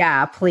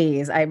 yeah,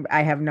 please. I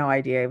have no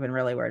idea even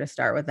really where to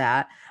start with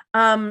that.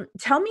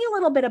 Tell me a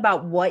little bit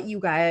about what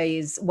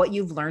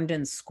you've learned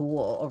in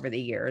school over the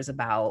years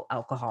about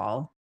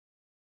alcohol.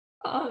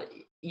 Uh,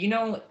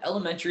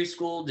 elementary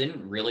school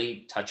didn't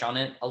really touch on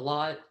it a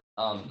lot.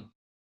 Um,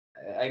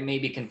 I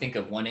maybe can think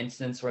of one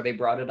instance where they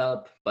brought it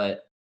up,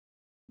 but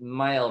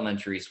my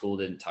elementary school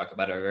didn't talk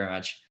about it very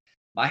much.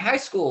 My high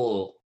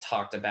school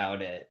talked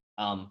about it,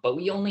 but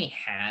we only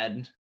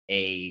had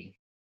a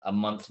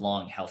month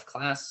long health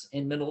class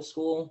in middle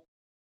school.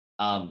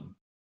 Um,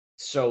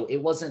 so it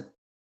wasn't,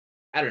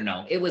 I don't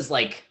know, it was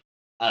like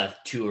a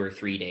 2 or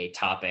 3 day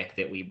topic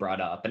that we brought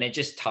up, and it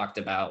just talked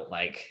about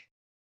like,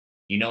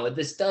 you know what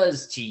this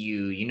does to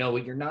you, you know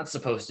what you're not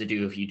supposed to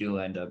do if you do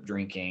end up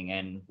drinking,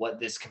 and what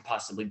this can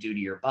possibly do to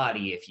your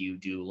body if you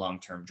do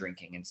long-term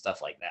drinking and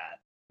stuff like that.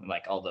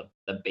 Like all the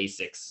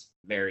basics,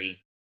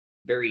 very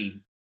very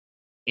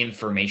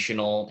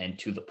informational and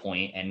to the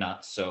point, and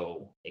not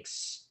so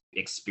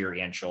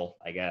experiential,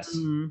 I guess.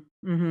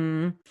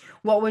 Mm-hmm.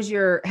 What was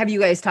your have you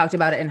guys talked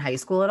about it in high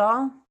school at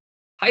all?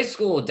 High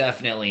school,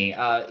 definitely.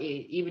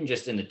 Even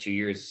just in the 2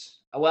 years.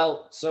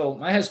 Well, so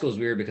my high school is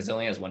weird because it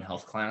only has one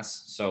health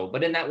class. So,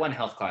 but in that one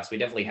health class, we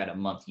definitely had a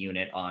month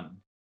unit on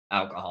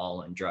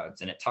alcohol and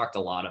drugs, and it talked a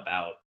lot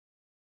about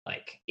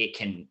like it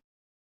can,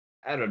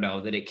 I don't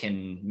know, that it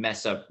can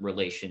mess up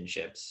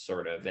relationships,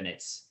 sort of, and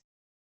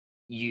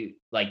you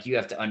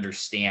have to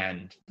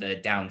understand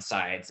the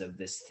downsides of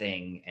this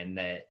thing, and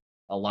that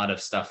a lot of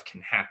stuff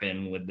can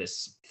happen with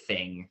this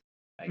thing,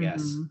 I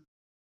guess. Mhm.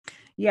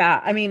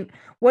 Yeah, I mean,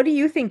 what do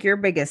you think your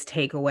biggest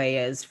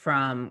takeaway is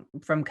from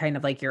kind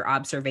of like your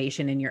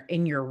observation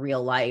in your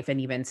real life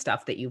and even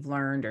stuff that you've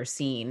learned or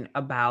seen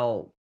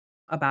about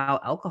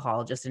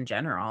alcohol just in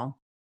general?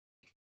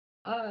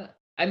 Uh,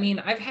 I mean,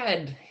 I've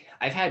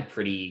had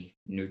pretty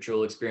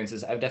neutral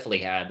experiences. I've definitely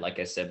had, like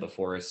I said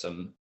before,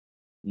 some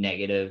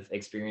negative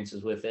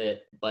experiences with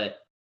it, but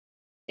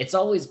it's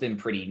always been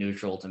pretty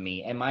neutral to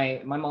me. And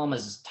my mom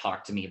has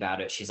talked to me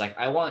about it. She's like,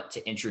 I want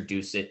to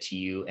introduce it to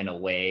you in a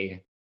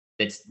way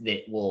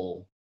that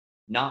will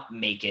not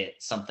make it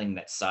something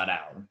that's sought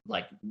out,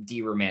 like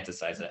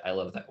de-romanticize it. I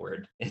love that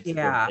word.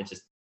 Yeah. It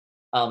just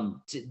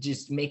to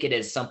just make it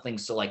as something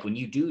so like when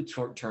you do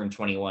turn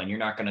 21, you're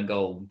not going to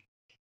go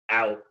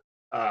out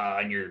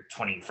on your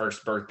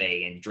 21st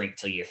birthday and drink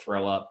till you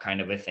throw up kind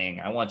of a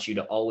thing. I want you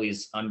to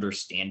always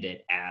understand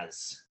it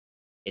as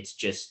it's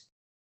just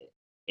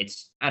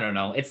it's I don't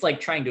know. It's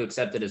like trying to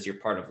accept it as your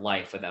part of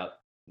life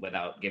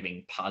without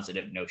giving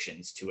positive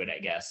notions to it, I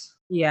guess.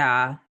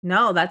 Yeah.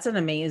 No, that's an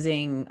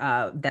amazing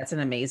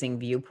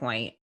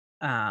viewpoint.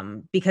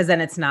 Because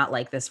then it's not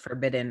like this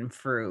forbidden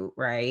fruit,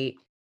 right?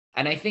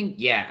 And I think,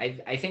 yeah,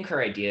 I think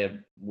her idea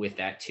with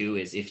that too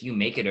is if you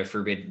make it a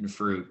forbidden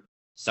fruit,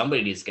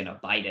 somebody's gonna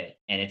bite it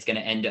and it's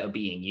gonna end up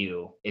being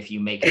you if you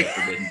make it a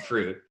forbidden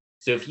fruit.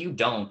 So if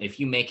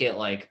you make it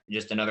like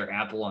just another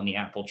apple on the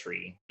apple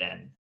tree,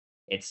 then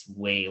it's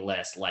way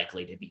less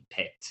likely to be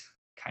picked,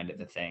 kind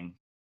of a thing.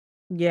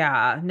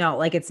 Yeah. No,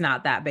 like it's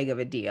not that big of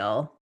a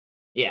deal.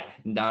 Yeah,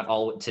 not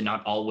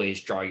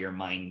always draw your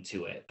mind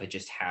to it, but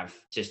just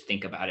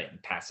think about it in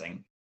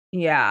passing.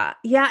 Yeah.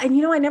 Yeah,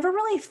 and I never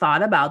really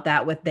thought about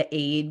that with the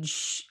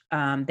age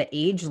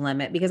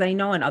limit because I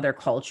know in other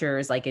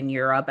cultures like in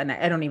Europe and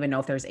I don't even know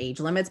if there's age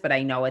limits, but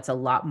I know it's a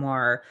lot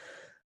more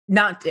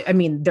not I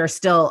mean, there's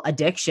still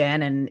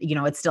addiction and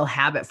it's still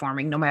habit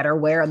forming no matter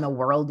where in the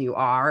world you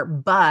are,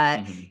 but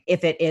Mhm.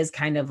 if it is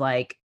kind of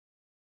like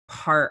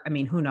I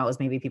mean, who knows?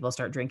 Maybe people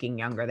start drinking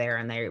younger there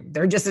and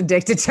they're just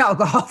addicted to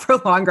alcohol for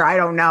longer. I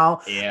don't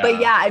know. But Yeah.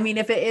 yeah, I mean,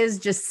 if it is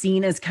just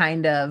seen as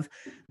kind of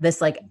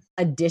this like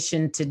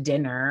addition to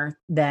dinner,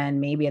 then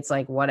maybe it's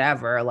like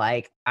whatever.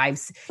 Like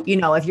if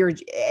you're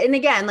and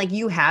again, like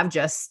you have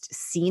just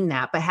seen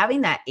that, but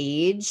having that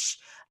age,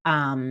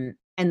 and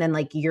then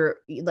like you're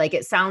like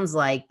it sounds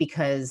like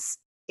because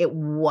it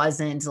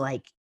wasn't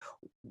like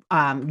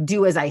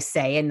do as I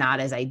say and not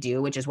as I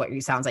do, which is what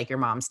you sounds like your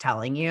mom's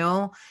telling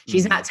you.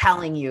 She's not Mhm.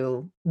 telling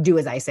you do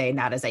as I say,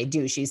 not as I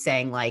do. She's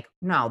saying like,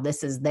 no,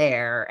 this is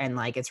there and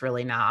like it's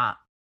really not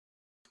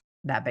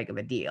that big of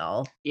a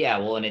deal. Yeah,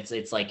 well, and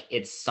it's like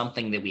it's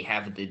something that we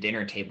have at the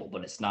dinner table,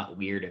 but it's not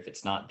weird if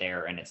it's not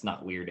there, and it's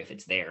not weird if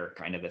it's there,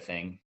 kind of a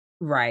thing.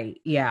 Right.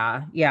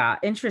 Yeah. Yeah.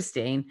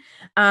 Interesting.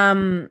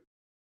 Um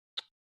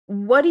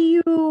what do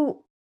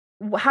you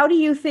how do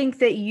you think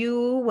that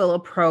you will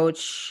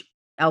approach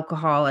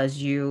alcohol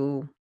as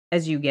you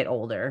get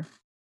older?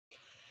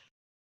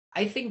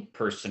 I think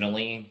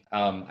personally,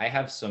 I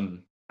have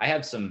some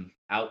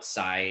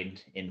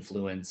outside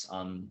influence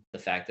on the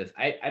fact that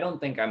I don't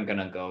think I'm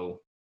gonna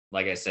go,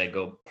 like I said,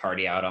 go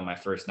party out on my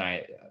first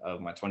night of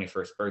my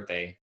 21st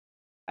birthday.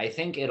 I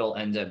think it'll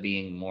end up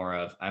being more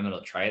of I'm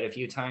gonna try it a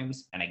few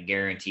times, and I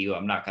guarantee you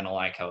I'm not gonna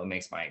like how it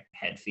makes my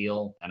head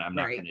feel, and I'm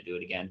not Right. gonna do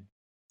it again.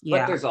 But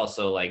Yeah. there's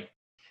also like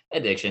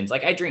addictions.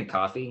 Like I drink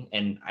coffee,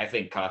 and I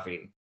think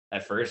coffee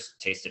at first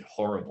tasted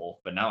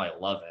horrible, but now I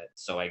love it.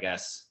 So I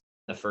guess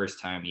the first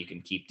time you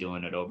can keep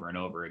doing it over and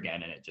over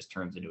again, and it just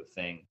turns into a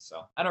thing.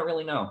 So I don't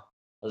really know.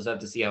 I'll just have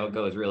to see how it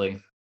goes,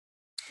 really.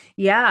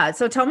 Yeah,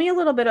 so tell me a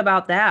little bit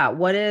about that.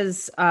 What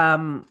has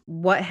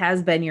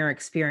been your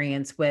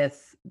experience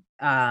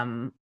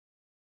um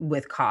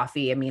with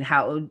coffee? I mean,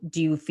 how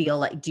do you feel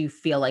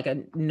like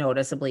a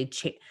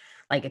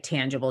like a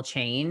tangible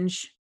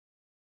change?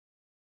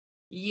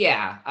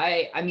 Yeah,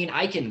 I mean,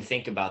 I can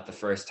think about the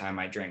first time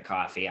I drank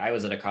coffee. I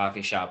was at a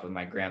coffee shop with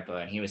my grandpa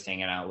and he was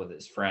hanging out with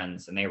his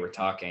friends and they were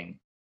talking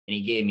and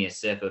he gave me a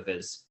sip of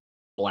his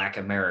black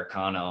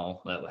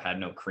americano that had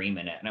no cream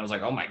in it. And I was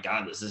like, "Oh my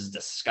god, this is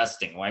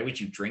disgusting. Why would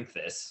you drink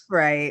this?"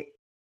 Right.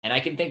 And I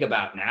can think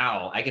about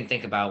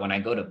when I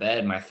go to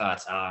bed, my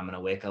thoughts, "Oh, I'm going to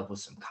wake up with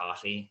some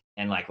coffee."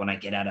 And like when I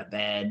get out of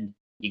bed,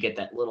 you get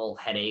that little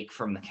headache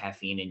from the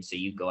caffeine and so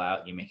you go out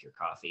and you make your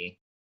coffee.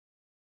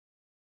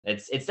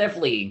 It's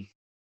definitely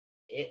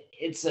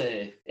it's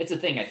a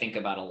thing I think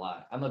about a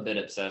lot. I'm a bit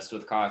obsessed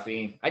with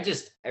coffee.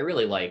 I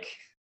really like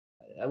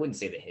I wouldn't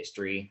say the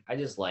history. I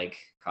just like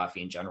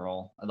coffee in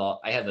general. Although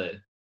I have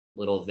a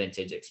little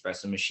vintage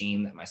espresso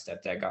machine that my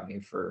stepdad got me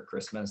for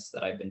Christmas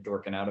that I've been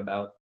dorking out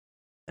about.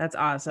 That's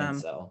And awesome.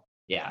 so,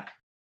 yeah.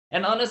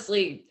 And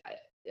honestly,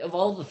 of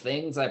all the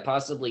things I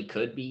possibly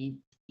could be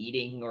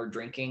eating or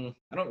drinking,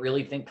 I don't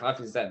really think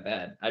coffee's that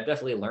bad. I've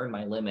definitely learned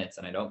my limits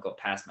and I don't go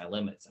past my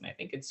limits. And I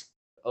think it's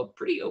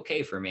pretty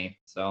okay for me.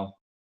 So,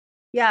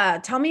 Yeah,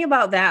 tell me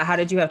about that. How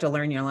did you have to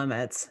learn your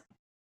limits?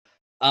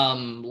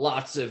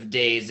 lots of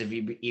days of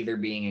either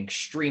being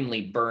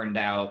extremely burned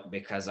out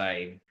because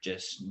I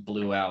just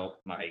blew out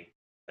my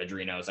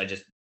adrenos. I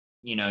just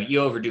you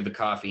overdo the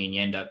coffee and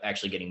you end up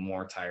actually getting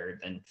more tired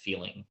than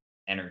feeling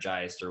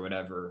energized or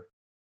whatever.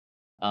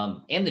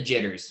 And the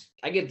jitters.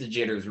 I get the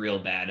jitters real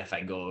bad if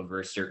I go over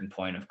a certain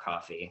point of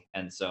coffee.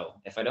 And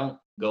so if I don't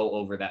go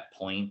over that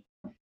point,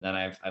 then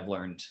I've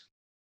learned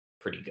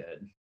pretty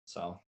good.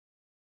 So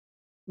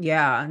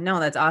Yeah, no,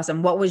 that's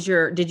awesome.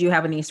 Did you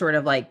have any sort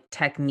of like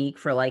technique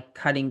for like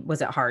cutting?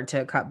 Was it hard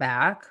to cut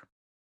back?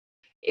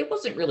 it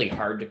wasn't really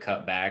hard to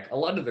cut back. A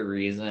lot of the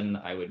reason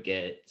I would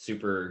get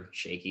super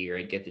shaky or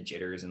I'd get the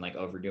jitters and like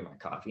overdo my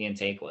coffee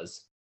intake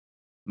was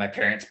my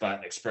parents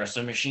bought an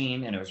espresso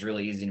machine and it was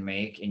really easy to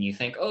make. And you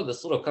think, oh,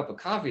 this little cup of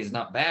coffee is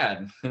not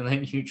bad. And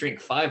then you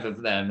drink 5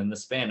 of them in the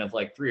span of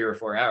like 3 or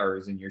 4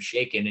 hours and you're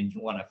shaken and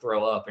you want to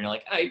throw up. And you're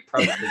like, I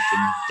probably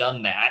shouldn't have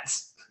done that.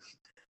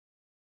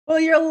 Well,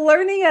 you're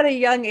learning at a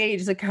young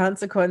age the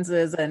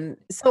consequences. And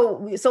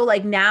so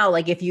like now,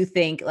 like if you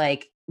think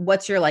like,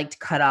 what's your like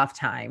cutoff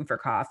time for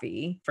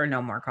coffee, for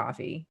no more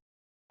coffee?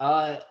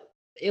 Uh,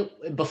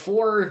 it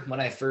before when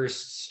I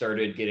first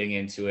started getting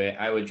into it,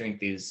 I would drink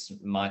these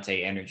mate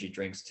energy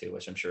drinks too,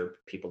 which I'm sure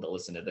people that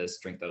listen to this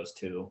drink those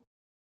too.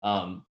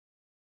 Um,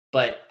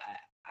 but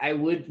I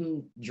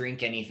wouldn't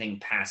drink anything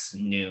past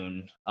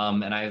noon.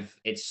 And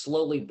it's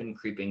slowly been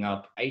creeping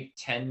up. I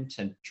tend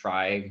to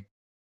try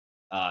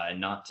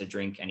not to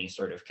drink any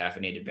sort of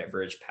caffeinated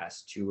beverage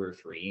past 2 or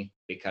 3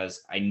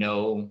 because I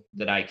know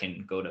that I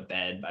can go to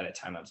bed by the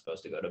time I'm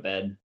supposed to go to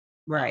bed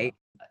Right.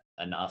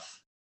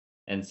 enough.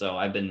 And so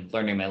I've been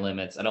learning my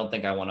limits. I don't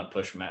think I want to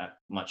push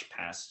much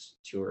past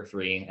 2 or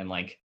 3. And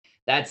like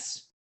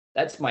that's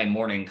my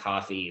morning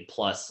coffee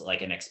plus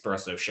like an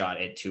espresso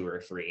shot at 2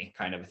 or 3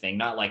 kind of a thing.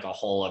 Not like a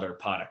whole other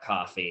pot of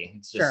coffee.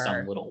 It's just some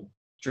Sure. little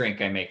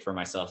drink I make for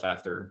myself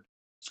after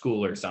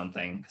school or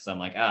something. Because I'm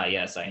like,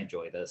 yes, I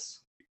enjoy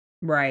this.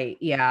 Right.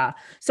 Yeah.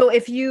 So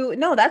if you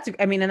no,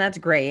 I mean, and that's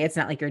great. It's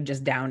not like you're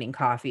just downing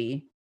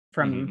coffee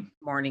from Hmm.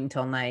 morning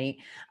till night.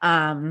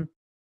 Um,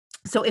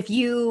 so if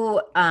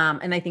you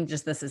and I think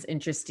just this is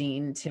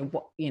interesting to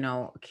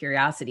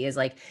curiosity is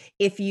like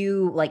if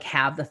you like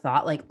have the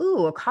thought like,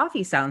 ooh, a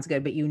coffee sounds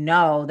good, but you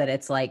know that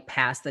it's like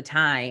past the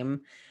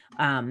time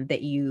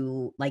that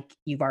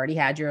you've already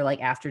had your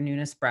like afternoon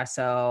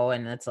espresso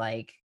and it's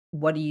like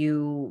what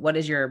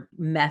is your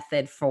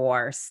method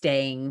for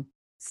staying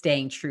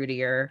true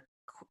to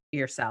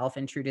yourself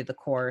and true to the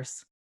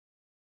course?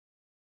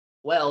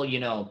 Well,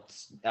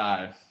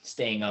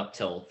 staying up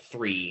till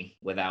 3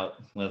 with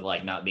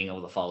like not being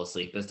able to fall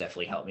asleep has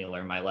definitely helped me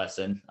learn my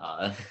lesson.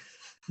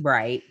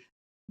 Right.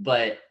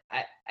 But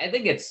I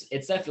think it's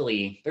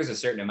definitely there's a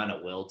certain amount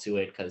of will to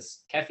it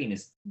because caffeine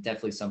is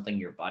definitely something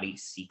your body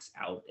seeks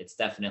out. It's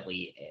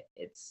definitely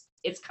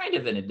it's kind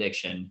of an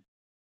addiction.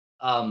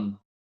 Um,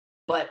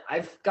 but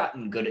I've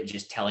gotten good at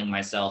just telling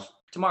myself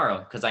tomorrow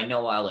because I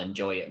know I'll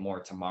enjoy it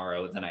more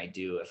tomorrow than I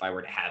do if I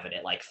were to have it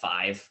at like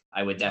 5.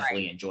 I would Right.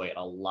 definitely enjoy it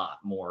a lot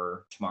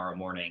more tomorrow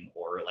morning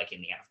or like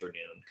in the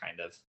afternoon, kind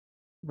of.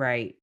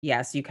 Right.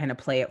 Yes, you kind of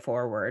play it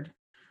forward.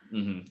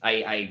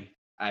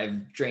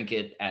 I've drank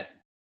it at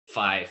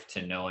 5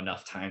 to know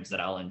enough times that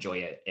I'll enjoy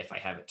it if I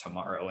have it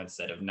tomorrow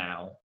instead of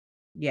now.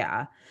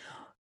 Yeah.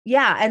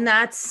 Yeah, and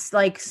that's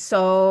like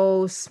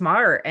so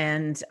smart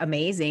and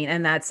amazing.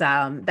 And that's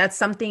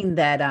something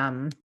that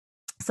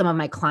some of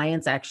my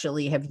clients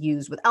actually have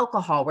used with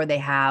alcohol where they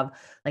have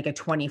like a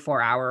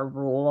 24-hour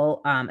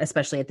rule,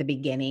 especially at the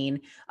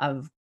beginning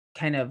of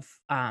kind of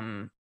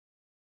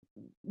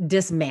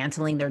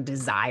dismantling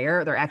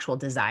their actual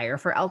desire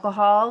for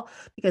alcohol,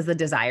 because the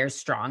desire is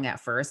strong at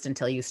first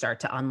until you start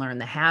to unlearn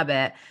the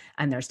habit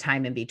and there's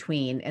time in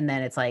between. And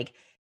then it's like,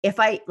 if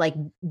I like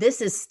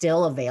this is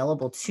still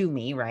available to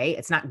me, right?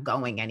 It's not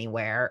going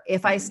anywhere.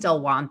 If I Mhm.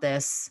 still want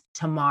this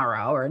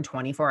tomorrow or in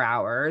 24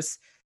 hours,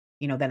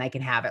 then I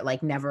can have it,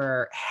 like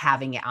never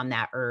having it on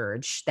that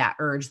urge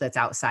that's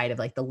outside of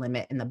like the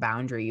limit and the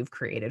boundary you've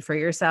created for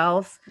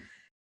yourself.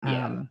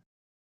 Yeah. Um,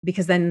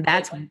 because then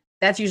And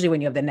that's usually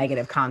when you have the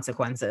negative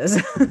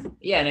consequences.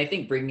 yeah, and I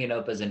think bringing it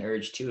up as an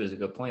urge too is a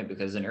good point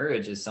because an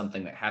urge is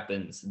something that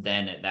happens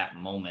then at that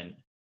moment.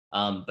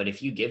 But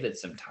if you give it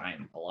some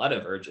time, a lot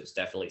of urges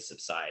definitely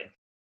subside.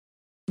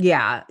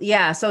 Yeah,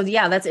 yeah, so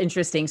yeah, that's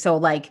interesting. So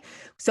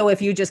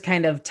if you just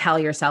kind of tell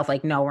yourself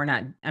like, "No,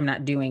 I'm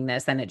not doing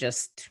this," then it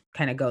just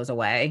kind of goes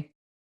away.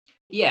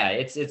 Yeah,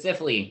 it's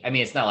definitely. I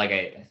mean, it's not like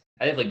I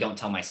definitely don't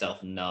tell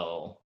myself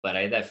no, but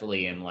I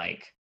definitely am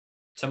like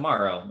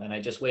tomorrow, and I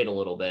just wait a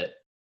little bit.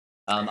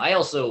 I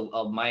also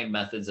my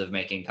methods of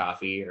making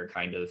coffee are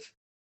kind of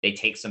they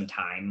take some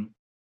time.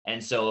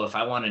 And so if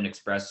I want an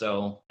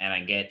espresso and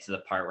I get to the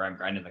part where I'm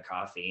grinding the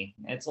coffee,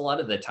 it's a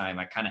lot of the time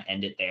I kind of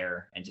end it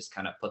there and just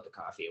kind of put the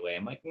coffee away.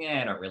 I'm like,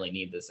 yeah, I don't really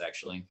need this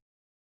actually.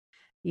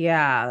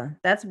 Yeah,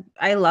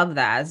 I love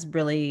that.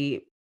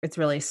 It's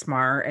really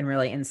smart and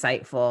really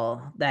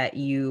insightful that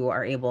you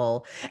are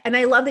able, and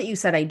I love that you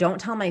said I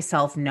don't tell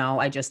myself no,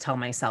 I just tell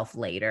myself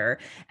later.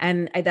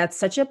 And that's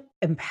such a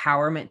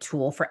empowerment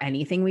tool for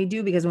anything we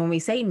do, because when we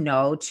say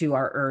no to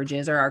our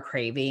urges or our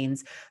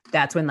cravings,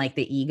 that's when like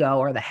the ego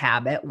or the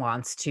habit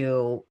wants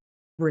to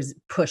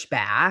push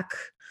back.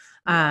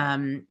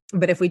 Yeah.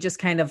 But if we just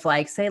kind of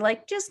like say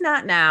like, just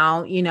not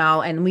now,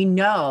 and we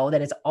know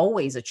that it's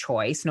always a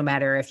choice, no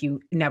matter if you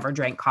never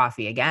drank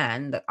coffee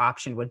again, the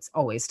option would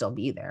always still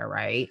be there,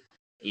 right?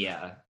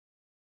 Yeah.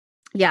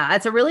 Yeah,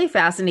 it's a really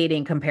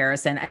fascinating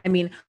comparison. I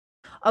mean,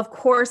 of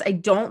course, I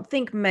don't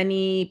think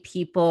many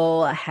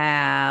people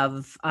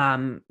have,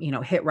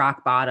 hit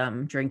rock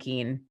bottom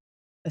drinking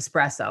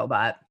espresso,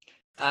 but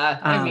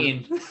I um,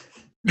 mean,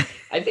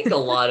 I think a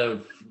lot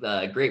of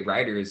great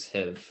writers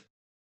have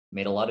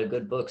made a lot of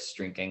good books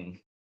drinking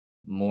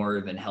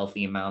more than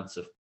healthy amounts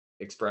of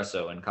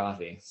espresso and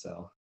coffee.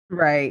 So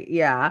right.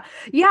 Yeah.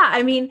 Yeah.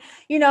 I mean,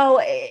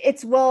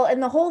 it's well,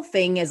 and the whole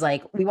thing is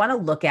like, we want to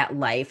look at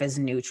life as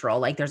neutral.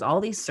 Like, there's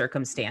all these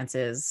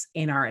circumstances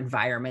in our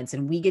environments,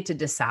 and we get to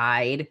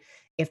decide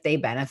if they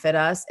benefit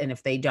us and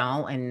if they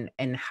don't,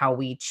 and how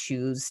we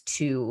choose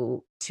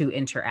to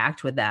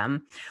interact with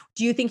them.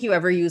 Do you think you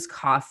ever use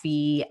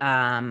coffee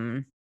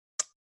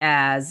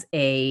as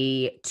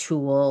a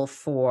tool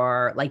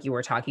for, like you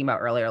were talking about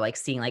earlier, like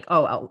seeing like,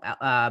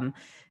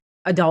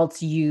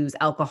 adults use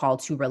alcohol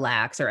to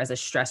relax or as a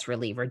stress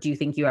reliever? Do you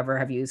think you ever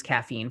have used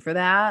caffeine for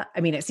that?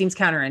 I mean, it seems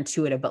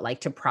counterintuitive, but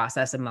like to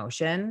process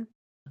emotion.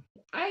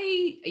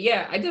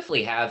 yeah, I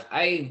definitely have.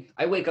 I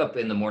wake up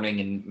in the morning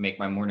and make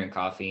my morning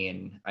coffee,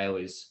 and I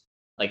always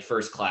like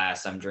first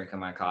class. I'm drinking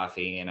my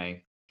coffee, and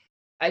I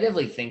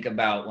definitely think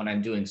about when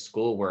I'm doing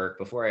schoolwork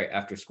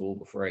after school,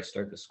 before I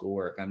start the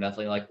schoolwork, I'm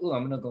definitely like, oh,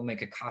 I'm gonna go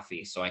make a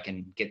coffee so I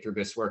can get through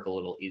this work a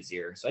little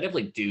easier. So I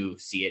definitely do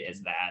see it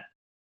as that.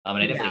 And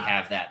I definitely Yeah.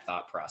 have that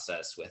thought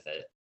process with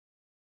it.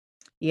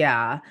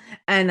 Yeah.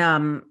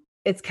 And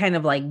it's kind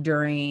of like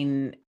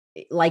during,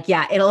 like,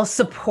 yeah, it'll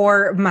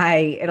support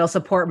my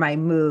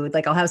mood.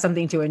 Like, I'll have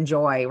something to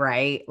enjoy,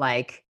 right?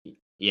 Like,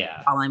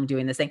 Yeah. while I'm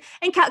doing this thing.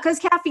 And because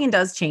caffeine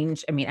does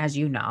change, I mean, as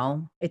you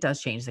know, it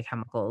does change the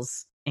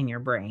chemicals in your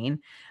brain.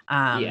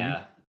 Um,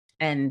 Yeah.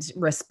 and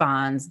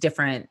responds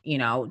different,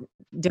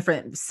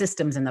 different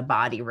systems in the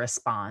body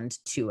respond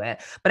to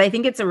it. But I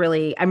think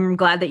I'm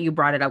glad that you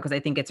brought it up, because I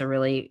think it's a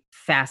really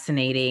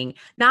fascinating,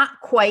 not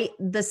quite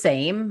the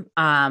same.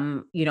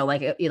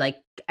 Like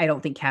I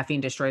don't think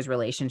caffeine destroys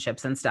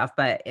relationships and stuff,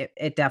 but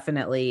it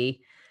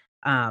definitely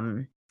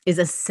um is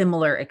a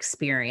similar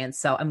experience.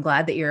 So I'm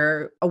glad that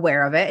you're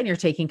aware of it and you're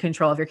taking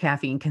control of your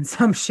caffeine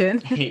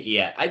consumption.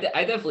 Yeah. I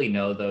definitely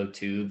know though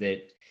too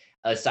that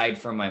aside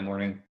from my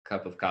morning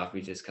cup of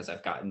coffee, just because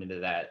I've gotten into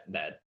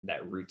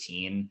that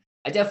routine,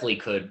 I definitely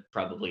could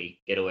probably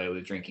get away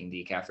with drinking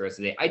decaf the rest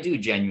of the day. I do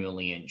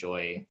genuinely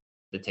enjoy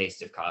the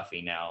taste of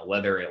coffee now,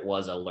 whether it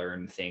was a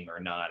learned thing or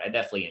not. I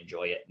definitely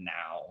enjoy it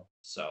now.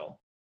 So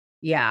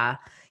Yeah.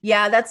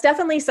 Yeah, that's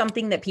definitely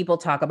something that people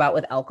talk about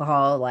with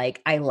alcohol.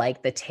 Like, I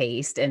like the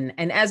taste. And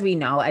as we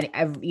know,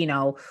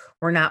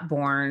 we're not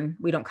born,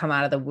 we don't come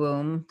out of the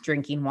womb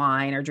drinking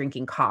wine or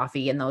drinking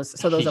coffee, and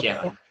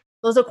yeah.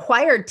 those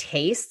acquired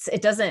tastes,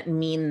 it doesn't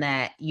mean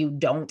that you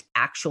don't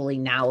actually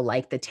now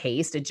like the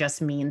taste. It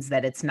just means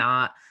that it's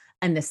not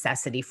a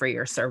necessity for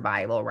your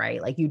survival, right?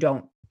 Like, you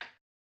don't,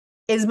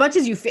 as much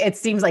as it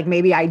seems like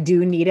maybe I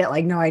do need it,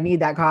 like, no, I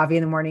need that coffee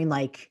in the morning.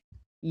 Like,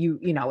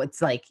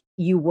 it's like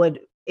you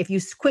would, if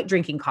you quit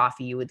drinking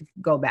coffee, you would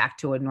go back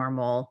to a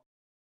normal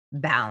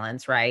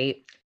balance, right?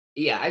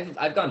 Yeah,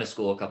 I've gone to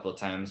school a couple of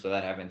times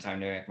without having time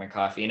to make my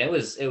coffee, and it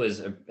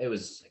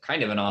was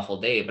kind of an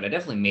awful day, but I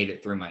definitely made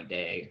it through my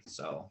day.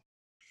 So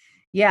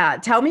Yeah.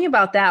 Tell me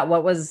about that.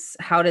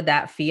 How did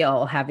that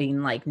feel,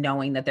 having like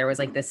knowing that there was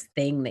like this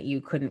thing that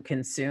you couldn't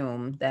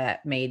consume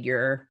that made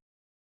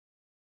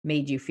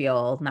you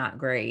feel not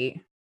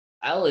great?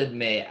 I'll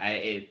admit,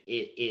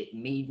 it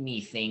made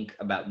me think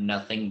about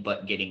nothing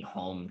but getting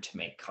home to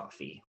make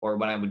coffee. Or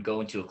when I would go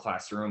into a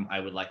classroom,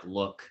 I would like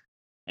look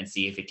and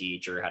see if a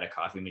teacher had a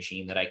coffee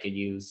machine that I could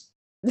use.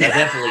 So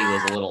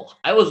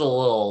I was a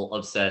little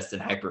obsessed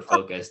and hyper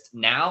focused.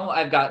 Now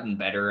I've gotten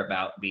better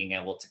about being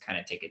able to kind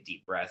of take a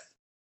deep breath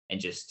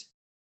and just,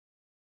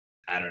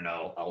 I don't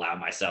know, allow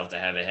myself to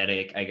have a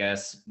headache, I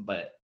guess.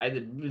 But I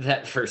did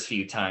that first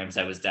few times,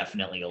 I was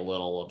definitely a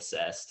little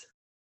obsessed.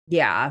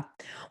 Yeah.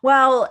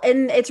 Well,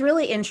 and it's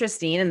really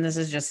interesting, and this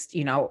is just,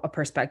 a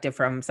perspective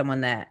from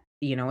someone that,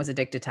 is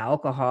addicted to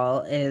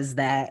alcohol, is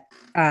that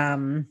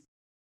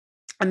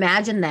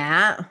imagine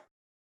that.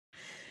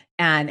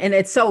 And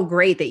it's so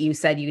great that you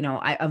said,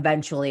 I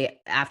eventually,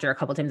 after a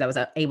couple times, I was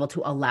able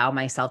to allow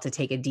myself to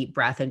take a deep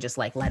breath and just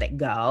like let it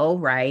go,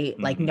 right?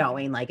 Like, Hmm.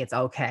 knowing like it's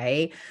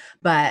okay.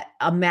 But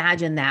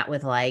imagine that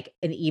with like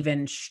an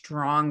even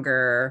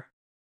stronger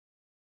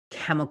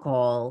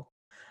chemical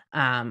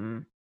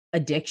um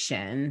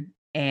addiction.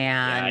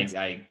 Yeah, And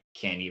I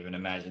can't even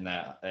imagine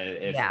that.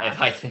 If yeah.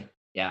 I think,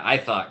 yeah, I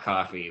thought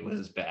coffee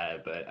was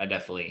bad, but I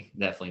definitely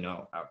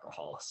know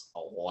alcohol is a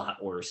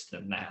lot worse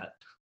than that.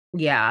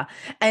 Yeah.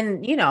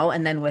 And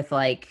then with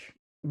like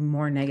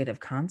more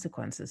negative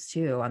consequences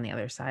too on the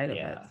other side of it.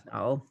 Yeah.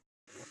 So,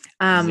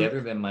 Because um,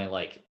 other than my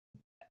like,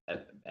 I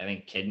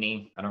think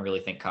kidney, I don't really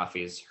think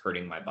coffee is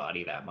hurting my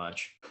body that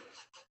much.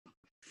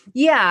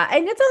 yeah.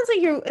 And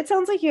it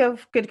sounds like you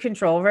have good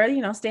control over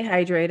it, stay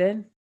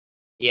hydrated.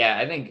 Yeah,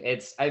 I think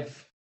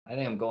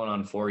I'm going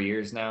on 4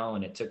 years now,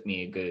 and it took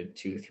me a good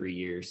 2, 3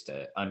 years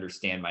to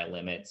understand my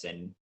limits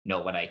and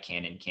know what I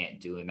can and can't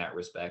do in that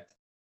respect.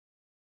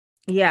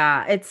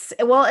 Yeah,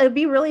 well, it'd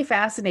be really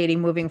fascinating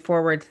moving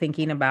forward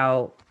thinking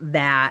about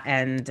that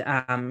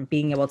and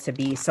being able to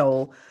be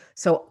so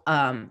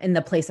in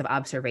the place of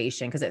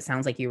observation because it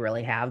sounds like you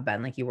really have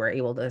been like you were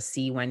able to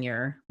see when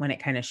it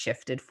kind of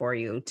shifted for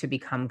you to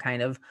become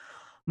kind of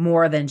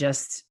more than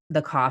just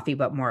the coffee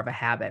but more of a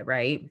habit,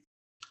 right?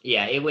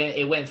 Yeah,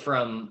 it went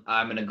from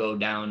I'm gonna go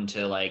down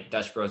to like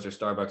Dutch Bros or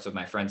Starbucks with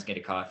my friends get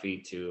a coffee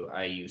to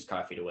I use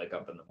coffee to wake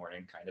up in the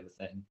morning kind of a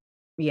thing.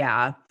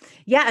 Yeah.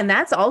 Yeah, and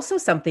that's also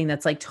something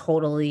that's like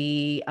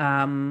totally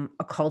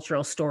a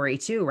cultural story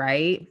too,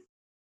 right?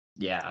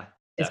 Yeah,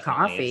 Is definitely. It's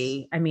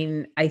coffee. I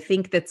mean, I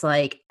think that's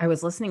like I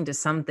was listening to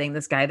something,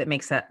 this guy that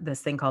makes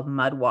this thing called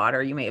Mud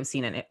Water. You may have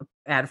seen an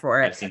ad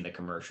for it. I've seen the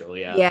commercial,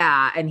 yeah.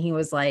 Yeah, and he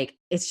was like,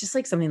 it's just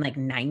like something like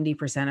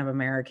 90% of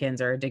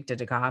Americans are addicted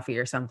to coffee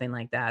or something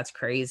like that. It's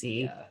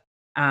crazy. Yeah.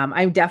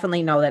 I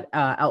definitely know that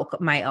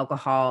my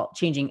alcohol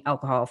changing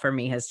alcohol for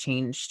me has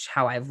changed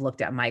how I've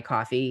looked at my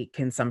coffee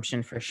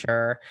consumption for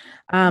sure.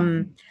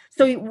 Um, Mhm.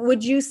 so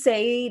would you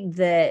say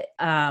that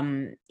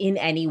in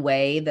any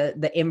way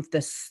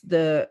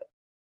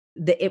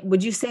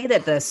would you say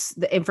that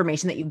the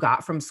information that you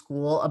got from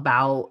school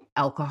about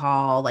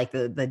alcohol, like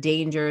the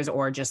dangers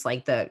or just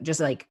like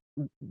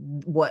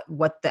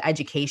what the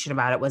education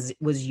about it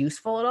was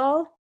useful at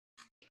all?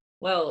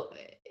 Well,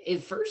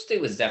 at first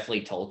it was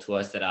definitely told to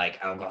us that like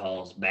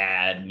alcohol is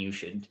bad and you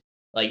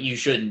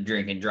shouldn't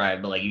drink and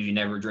drive, but like if you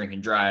never drink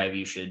and drive,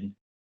 you should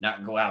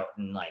not go out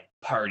and like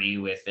party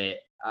with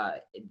it.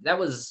 That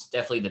was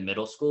definitely the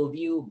middle school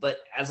view, but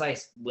as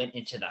went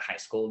into the high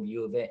school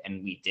view of it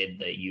and we did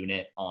the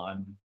unit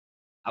on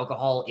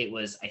alcohol, it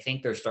was I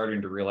think they're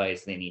starting to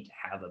realize they need to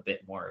have a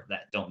bit more of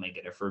that don't make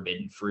it a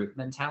forbidden fruit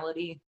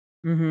mentality.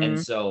 And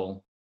Mhm.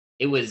 so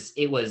it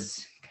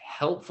was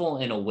helpful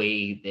in a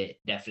way that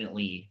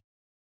definitely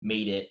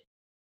made it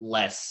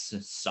less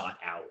sought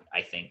out,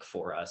 I think,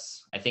 for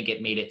us. I think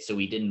it made it so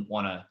we didn't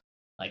want to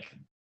like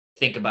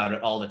think about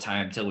it all the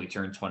time till we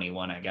turned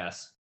 21, I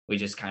guess. We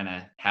just kind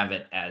of have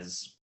it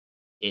as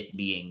it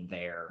being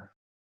there.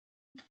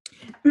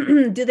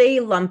 Do they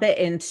lump it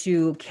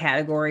into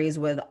categories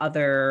with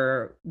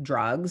other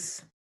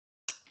drugs?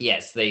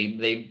 Yes,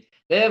 they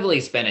heavily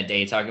spent a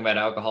day talking about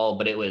alcohol,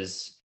 but it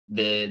was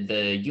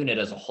the unit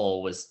as a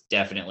whole was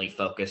definitely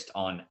focused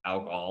on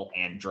alcohol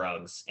and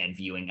drugs and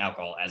viewing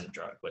alcohol as a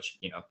drug, which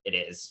it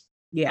is.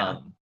 Yeah.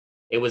 Um,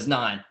 it was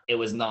not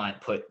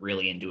put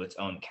really into its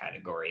own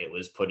category. It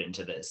was put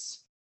into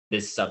this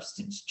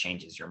substance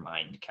changes your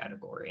mind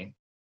category.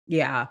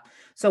 Yeah.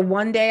 So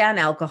one day on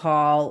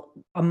alcohol,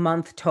 a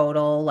month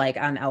total, like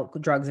on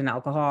drugs and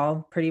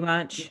alcohol, pretty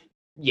much.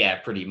 Yeah,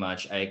 pretty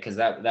much. I because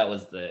that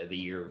was the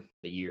year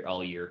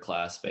all year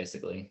class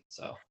basically.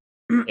 So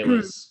it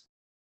was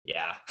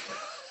yeah.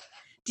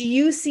 Do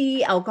you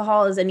see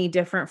alcohol as any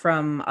different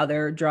from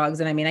other drugs?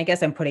 And I mean, I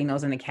guess I'm putting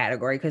those in a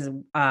category because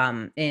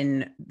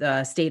in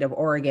the state of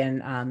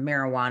Oregon,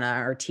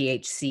 marijuana or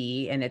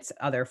THC and its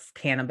other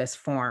cannabis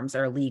forms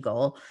are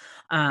legal.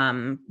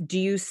 Do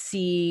you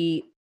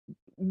see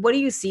what do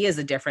you see as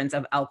a difference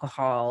of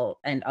alcohol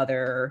and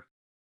other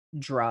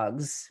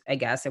drugs? I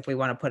guess if we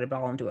want to put it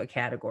all into a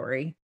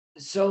category.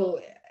 So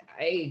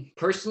I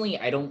personally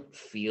I don't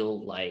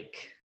feel like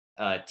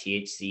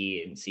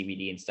THC and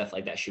CBD and stuff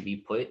like that should be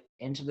put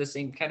into the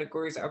same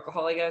category as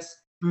alcohol, I guess.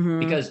 Hmm.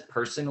 Because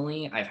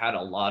personally, I've had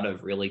a lot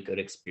of really good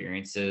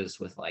experiences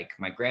with like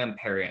my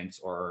grandparents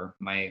or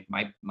my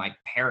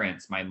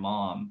parents, my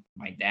mom,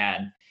 my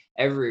dad.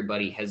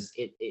 Everybody has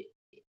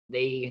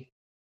they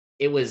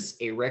it was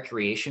a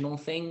recreational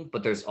thing,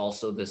 but there's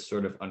also this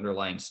sort of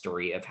underlying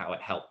story of how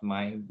it helped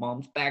my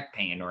mom's back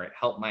pain or it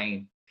helped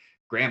my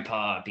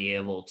grandpa be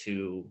able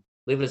to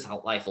live his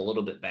life a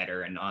little bit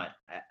better and not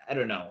I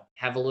don't know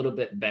have a little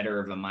bit better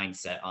of a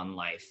mindset on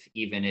life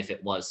even if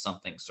it was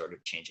something sort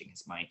of changing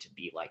his mind to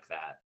be like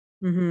that.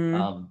 Hmm.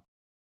 um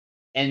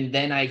and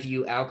then I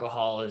view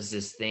alcohol as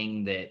this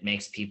thing that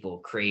makes people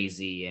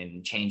crazy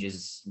and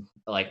changes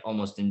like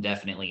almost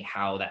indefinitely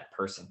how that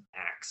person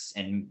acts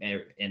and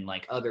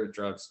like other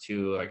drugs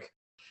too, like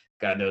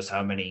God knows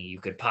how many you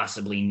could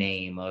possibly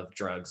name of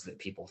drugs that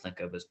people think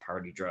of as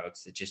party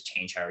drugs that just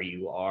change how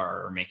you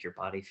are or make your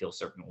body feel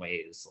certain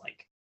ways.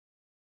 Like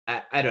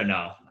I don't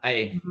know.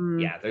 Hmm.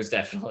 Yeah, there's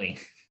definitely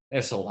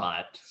there's a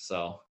lot.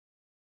 So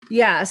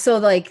Yeah, so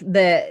like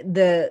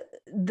the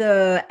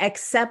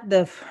accept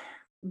the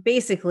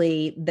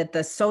basically that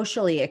the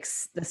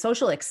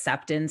social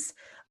acceptance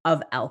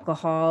of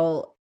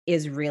alcohol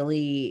is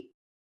really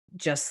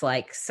just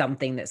like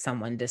something that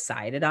someone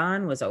decided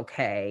on was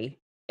okay.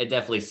 it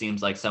definitely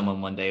seems like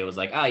someone one day was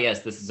like, "Ah,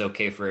 yes, this is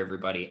okay for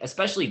everybody."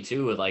 Especially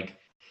too with like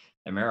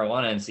the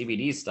marijuana and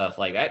CBD stuff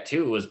like that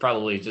too was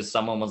probably just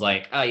someone was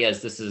like, "Ah,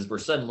 yes, this is we're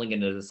suddenly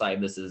going to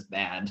decide this is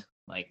bad."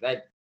 Like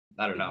that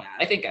I don't know. Yeah.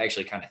 I think I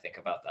actually kind of think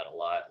about that a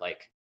lot.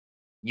 Like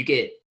you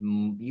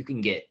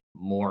can get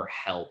more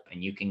help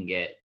and you can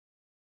get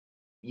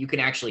you can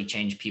actually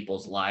change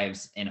people's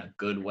lives in a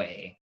good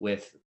way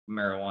with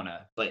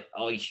marijuana, but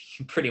all you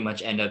pretty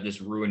much end up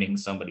just ruining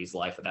somebody's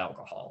life with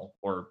alcohol,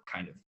 or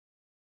kind of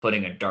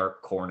putting a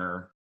dark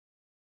corner.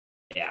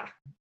 Yeah. I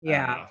don't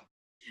Yeah. know.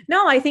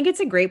 No, I think it's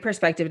a great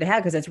perspective to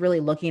have because it's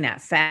really looking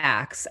at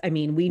facts. I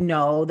mean, we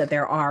know that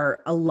there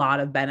are a lot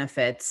of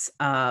benefits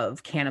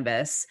of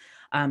cannabis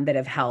that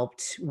have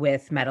helped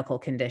with medical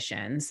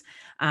conditions.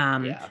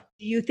 Yeah.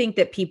 Do you think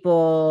that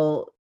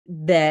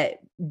that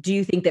do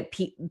you think that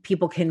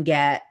people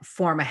can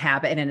form a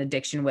habit and an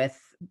addiction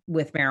with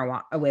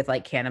marijuana, with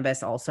like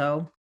cannabis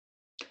also?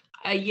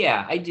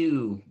 Yeah, I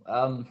do.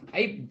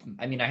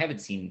 I mean, I haven't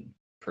seen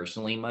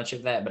personally much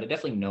of that, but I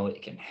definitely know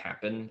it can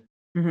happen.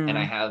 And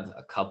I Hmm. have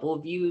a couple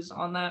of views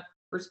on that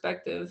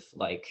perspective.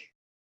 Like,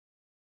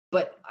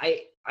 but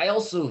I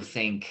also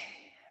think,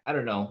 I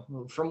don't know,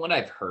 from what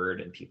I've heard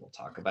and people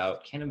talk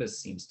about, cannabis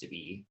seems to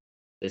be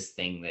this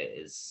thing that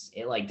is,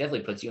 it like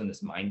definitely puts you in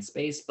this mind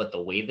space, but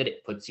the way that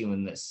it puts you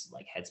in this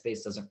like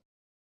headspace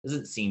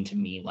doesn't seem to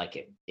me like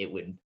it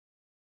would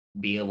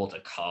be able to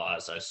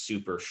cause a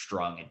super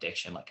strong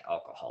addiction like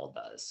alcohol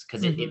does,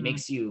 because it Hmm.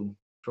 makes you,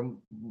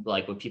 from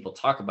like what people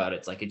talk about,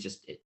 it's like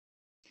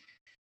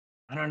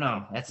I don't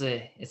know, it's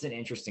an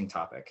interesting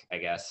topic, I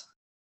guess.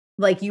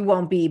 Like you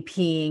won't be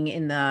peeing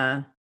in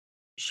the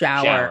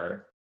shower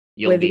Shower,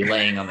 you'll with be your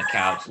laying on the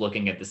couch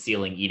looking at the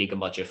ceiling eating a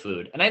bunch of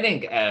food. And I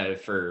think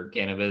for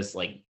cannabis,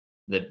 like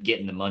the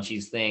getting the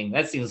munchies thing,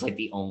 that seems like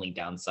the only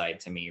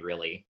downside to me,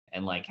 really.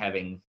 And like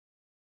getting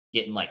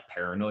like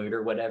paranoid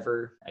or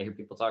whatever, I hear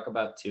people talk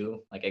about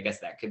too. Like, I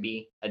guess that could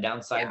be a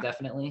downside, Yeah.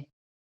 definitely.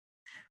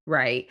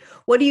 Right.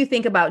 What do you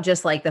think about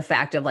just like the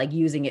fact of like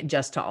using it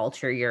just to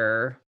alter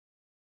your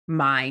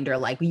mind or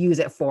like use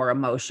it for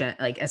emotion,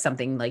 like as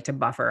something like to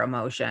buffer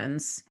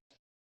emotions?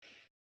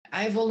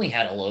 I've only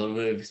had a little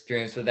bit of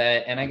experience with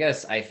that, and I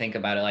guess I think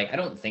about it like I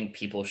don't think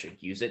people should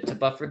use it to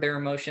buffer their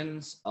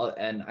emotions.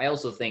 And I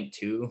also think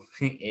too,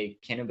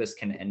 cannabis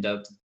can end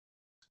up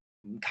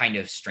kind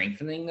of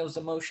strengthening those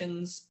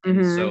emotions, and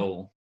Mhm.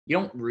 so you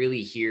don't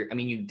really hear. I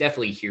mean, you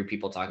definitely hear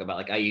people talk about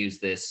like I use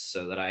this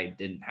so that I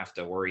didn't have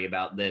to worry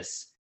about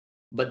this.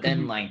 But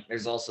then Mhm. like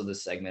there's also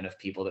this segment of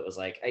people that was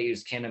like I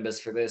used cannabis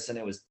for this and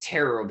it was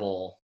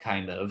terrible,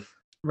 kind of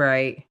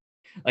Right.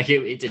 like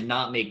it did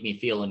not make me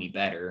feel any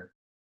better.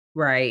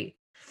 Right.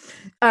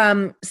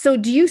 So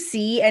do you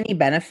see any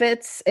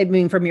benefits, I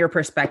mean, from your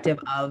perspective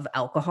of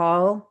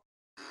alcohol?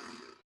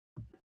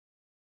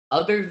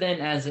 Other than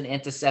as an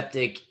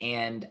antiseptic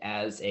and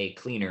as a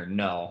cleaner,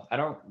 no. I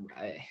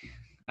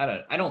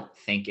don't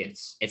think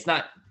it's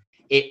not,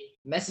 it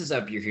messes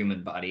up your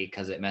human body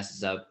because it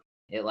messes up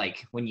it,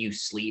 like when you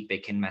sleep,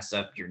 it can mess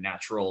up your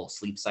natural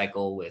sleep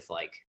cycle with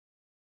like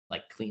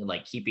clean,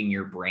 like keeping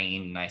your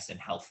brain nice and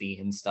healthy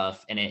and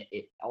stuff. And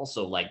it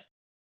also like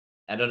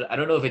I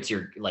don't know if it's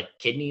your like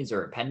kidneys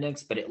or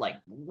appendix, but it like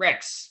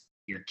wrecks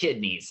your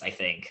kidneys, I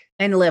think.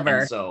 And And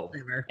liver. so,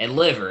 Liver. and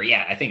liver,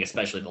 yeah, I think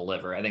especially the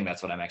liver. I think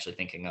that's what I'm actually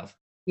thinking of.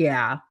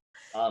 Yeah.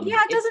 Yeah, it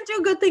It doesn't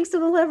do good things to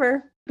the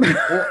liver.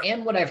 Well,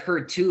 and what I've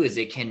heard too is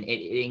it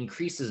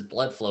increases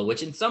blood flow,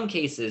 which in some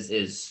cases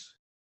is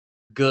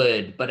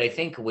good, but I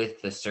think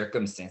with the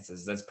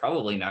circumstances, that's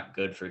probably not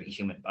good for the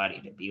human body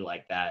to be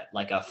like that,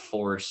 like a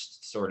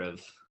forced sort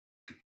of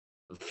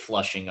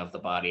flushing of the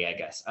body, I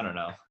guess. I don't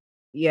know, like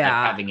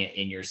Yeah. having it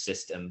in your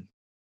system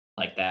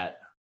like that.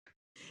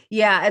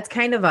 Yeah, it's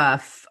kind of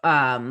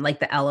like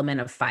the element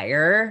of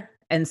fire.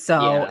 And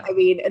so, Yeah. I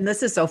mean, and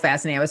this is so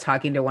fascinating. I was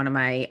talking to one of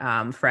my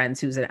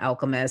friends who's an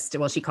alchemist.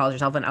 Well, she calls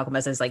herself an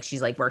alchemist. It's like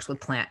she's like works with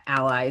plant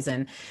allies,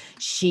 and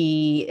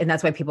and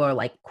that's why people are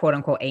like quote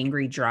unquote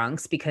angry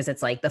drunks because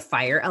it's like the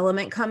fire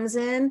element comes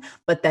in,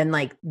 but then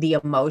like the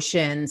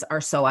emotions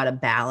are so out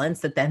of balance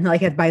that then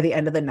like by the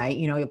end of the night,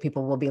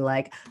 people will be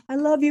like, "I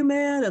love you,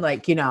 man," and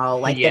like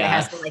like then it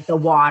has Yeah. to like the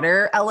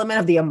water element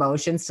of the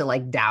emotions to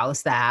like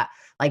douse that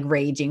like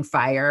raging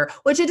fire,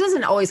 which it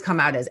doesn't always come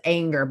out as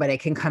anger, but it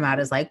can come out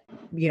as like,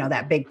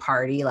 that big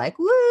party, like,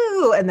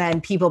 woo. And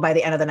then people by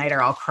the end of the night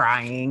are all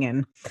crying.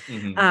 And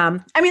Hmm.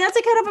 I mean, that's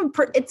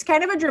it's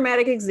kind of a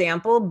dramatic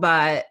example,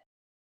 but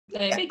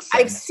It makes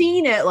I've sense.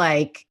 seen it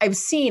I've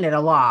seen it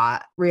a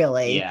lot,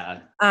 really.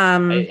 Yeah.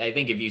 Um, I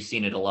think if you've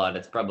seen it a lot,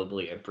 it's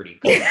probably a pretty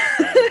common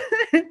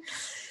thing.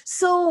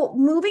 So,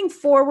 moving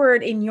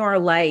forward in your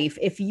life,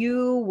 if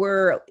you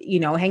were,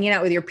 hanging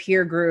out with your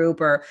peer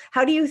group, or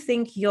how do you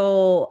think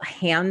you'll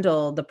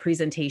handle the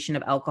presentation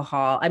of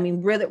alcohol? I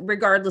mean,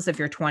 regardless if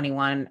you're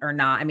 21 or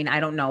not. I mean, I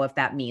don't know if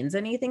that means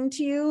anything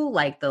to you,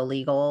 like the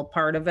legal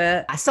part of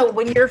it. So,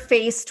 when you're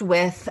faced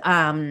with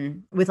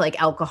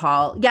like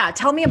alcohol, yeah,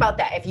 tell me about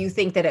that. If you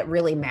think that it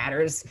really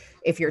matters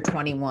if you're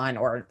 21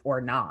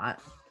 or not.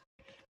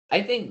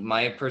 I think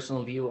my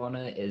personal view on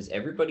it is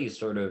everybody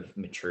sort of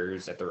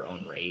matures at their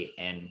own rate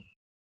and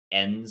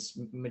ends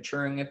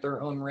maturing at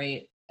their own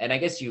rate. And I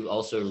guess you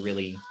also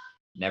really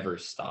never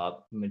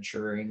stop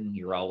maturing.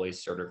 You're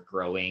always sort of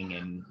growing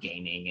and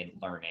gaining and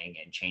learning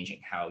and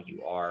changing how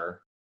you are.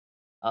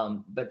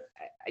 But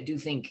I do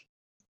think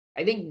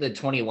I think the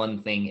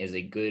 21 thing is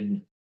a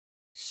good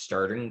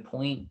starting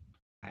point.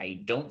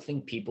 I don't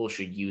think people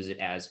should use it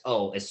as,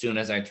 oh, as soon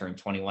as I turn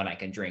 21, I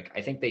can drink.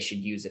 I think they should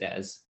use it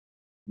as,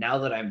 now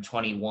that I'm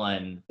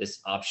 21, this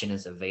option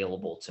is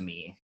available to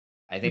me.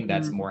 I think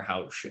that's Mhm. more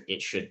how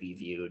it should be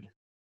viewed.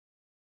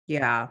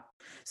 Yeah.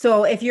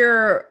 So if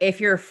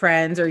you're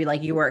friends or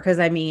like you work, because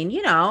I mean,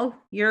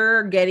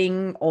 you're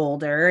getting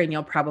older and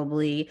you'll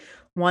probably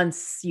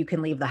once you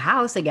can leave the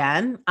house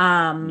again.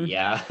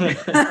 Yeah.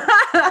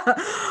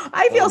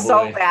 I Oh feel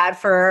so boy. bad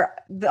for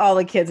all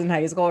the kids in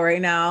high school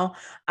right now.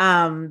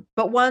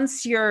 But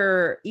once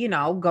you're,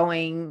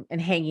 going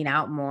and hanging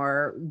out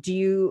more,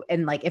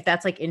 and like if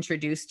that's like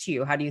introduced to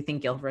you, how do you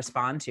think you'll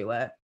respond to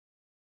it?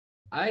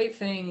 I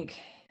think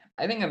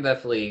I think I'm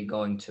definitely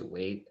going to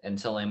wait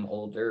until I'm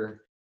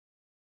older.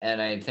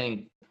 And I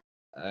think,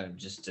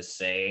 just to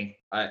say,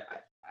 I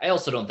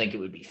also don't think it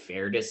would be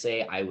fair to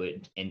say I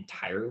would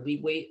entirely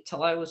wait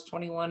till I was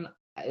 21.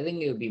 I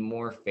think it would be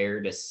more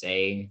fair to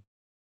say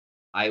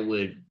I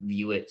would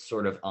view it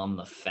sort of on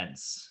the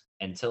fence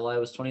until I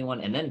was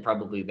 21, and then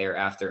probably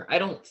thereafter. I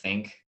don't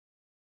think,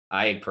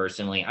 I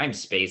personally, I'm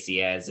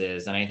spacey as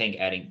is, and I think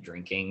adding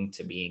drinking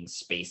to being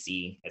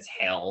spacey as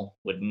hell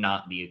would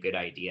not be a good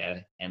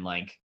idea. And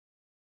like,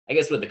 I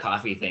guess with the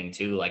coffee thing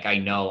too, like I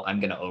know I'm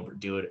gonna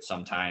overdo it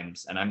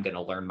sometimes, and I'm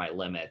gonna learn my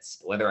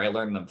limits. Whether I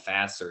learn them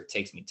fast or it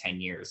takes me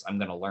 10 years, I'm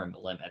gonna learn the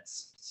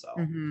limits. So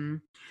Hmm.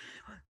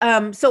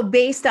 So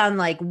based on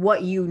like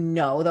what you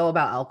know though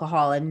about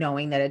alcohol and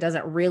knowing that it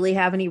doesn't really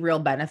have any real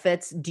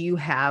benefits, do you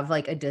have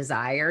like a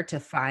desire to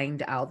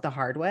find out the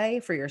hard way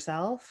for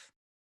yourself?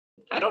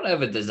 I don't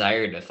have a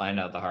desire to find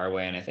out the hard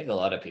way, and I think a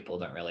lot of people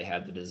don't really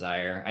have the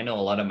desire. I know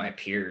a lot of my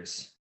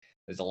peers,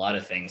 there's a lot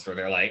of things where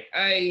they're like,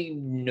 I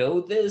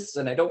know this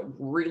and I don't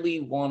really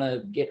want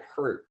to get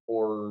hurt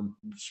or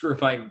screw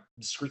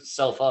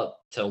myself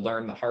up to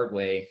learn the hard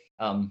way.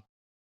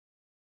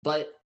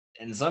 But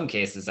in some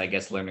cases, I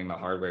guess learning the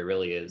hard way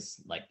really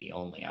is like the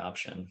only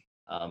option.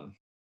 I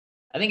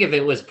think if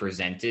it was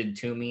presented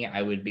to me,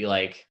 I would be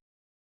like,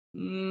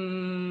 yeah,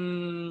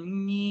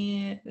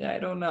 I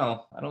don't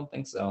know. I don't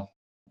think so.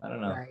 I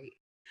don't know. Right.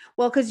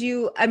 Well, because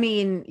I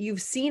mean,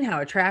 you've seen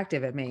how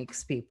attractive it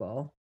makes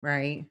people,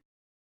 right?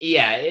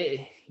 Yeah,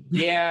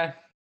 yeah.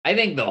 I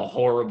think the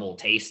horrible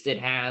taste it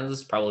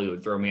has probably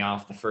would throw me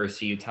off the first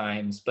few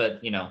times,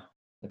 but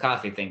the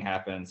coffee thing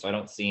happened, so I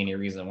don't see any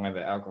reason why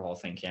the alcohol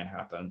thing can't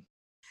happen.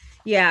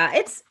 Yeah,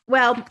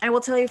 well, I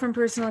will tell you from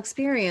personal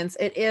experience,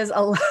 it is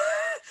a lot.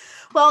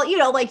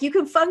 Well, like you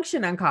can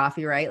function on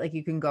coffee, right? Like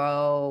you can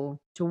go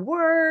to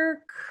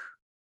work,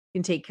 you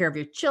can take care of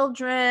your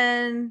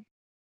children.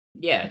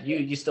 Yeah,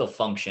 you still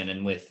function,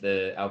 and with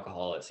the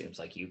alcohol, it seems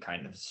like you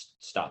kind of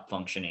stop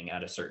functioning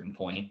at a certain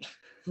point.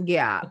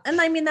 Yeah.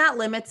 And I mean that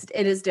limits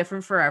it is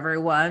different for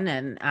everyone.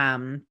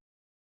 And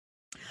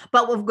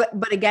but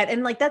but again,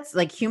 and like that's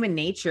like human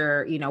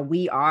nature,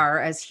 we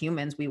are as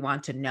humans, we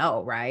want to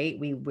know, right?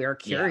 We're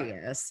Yeah,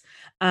 curious.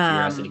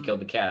 curiosity Um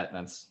killed the cat.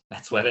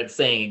 That's why that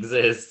saying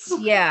exists.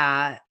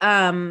 yeah.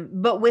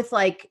 But with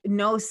like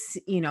no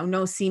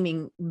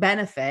seeming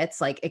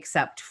benefits, like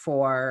except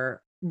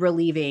for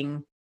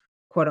relieving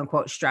quote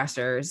unquote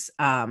stressors.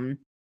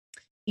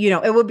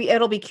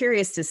 It'll be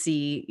curious to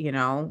see,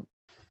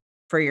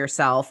 for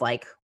yourself,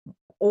 like,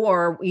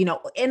 or,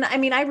 and I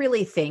mean, I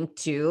really think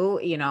too,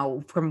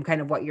 from kind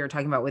of what you're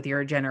talking about with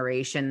your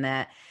generation,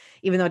 that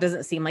even though it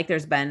doesn't seem like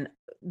there's been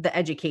the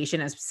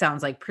education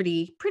sounds like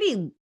pretty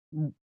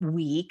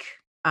weak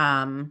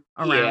around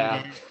Yeah,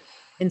 it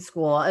in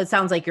school. It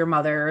sounds like your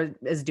mother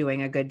is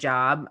doing a good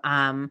job.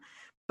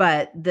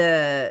 But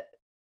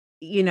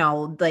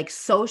like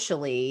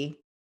socially,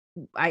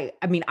 I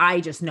mean,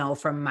 I just know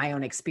from my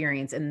own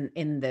experience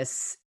in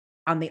this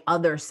on the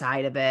other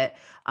side of it,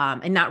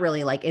 and not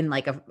really like in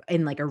like a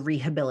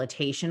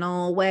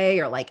rehabilitational way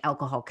or like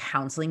alcohol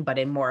counseling, but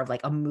in more of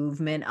like a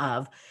movement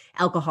of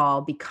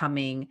alcohol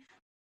becoming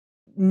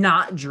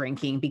not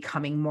drinking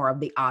becoming more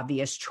of the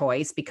obvious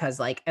choice, because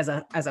like as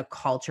a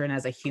culture and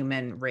as a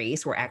human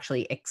race, we're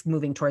actually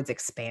moving towards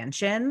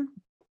expansion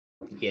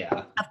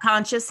yeah, of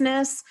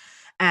consciousness.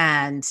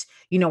 And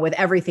with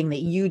everything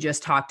that you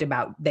just talked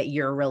about that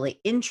you're really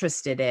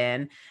interested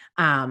in,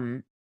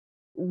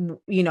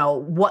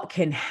 what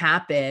can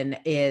happen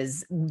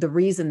is the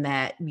reason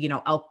that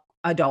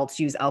adults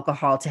use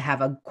alcohol to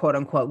have a quote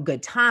unquote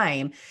good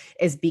time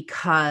is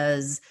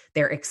because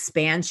their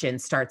expansion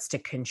starts to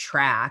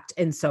contract.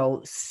 And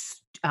so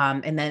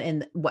and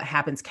then what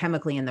happens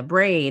chemically in the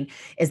brain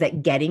is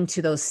that getting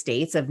to those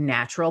states of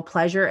natural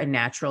pleasure and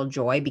natural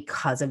joy,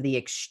 because of the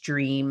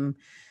extreme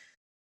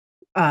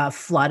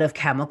flood of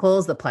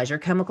chemicals, the pleasure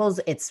chemicals,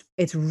 it's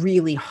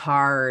really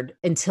hard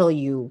until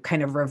you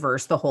kind of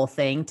reverse the whole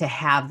thing to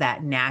have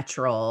that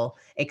natural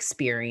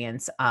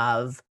experience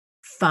of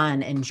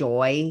fun and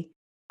joy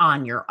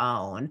on your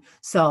own.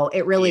 So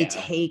it really yeah.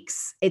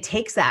 takes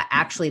that,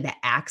 actually, the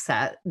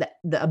access,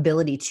 the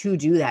ability to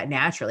do that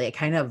naturally. It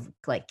kind of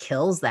like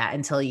kills that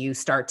until you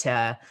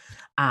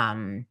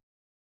um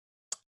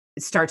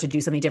start to do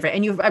something different.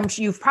 And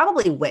you've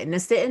probably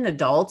witnessed it in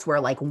adults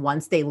where like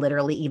once they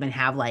literally even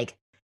have like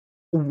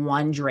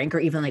one drink or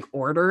even like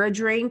order a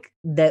drink,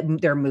 that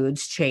their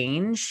moods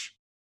change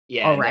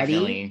Yeah, already.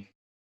 definitely.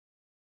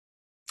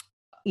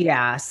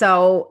 Yeah,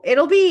 so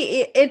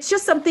it's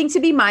just something to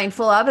be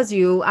mindful of as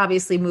you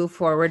obviously move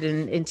forward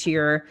into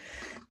your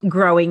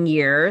growing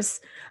years.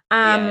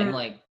 Yeah, and Um,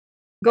 like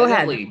Go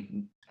ahead.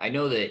 I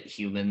know that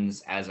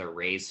humans as a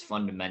race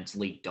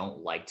fundamentally don't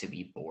like to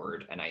be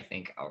bored, and I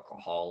think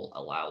alcohol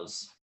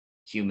allows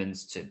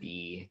humans to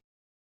be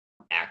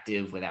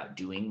active without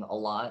doing a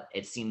lot.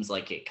 It seems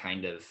like it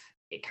kind of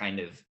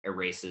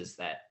erases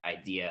that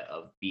idea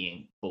of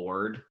being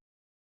bored.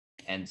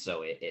 And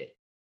so it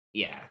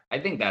yeah, I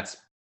think that's,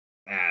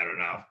 I don't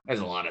know. There's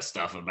a lot of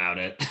stuff about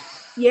it.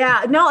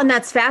 Yeah, no, and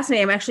that's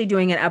fascinating. I'm actually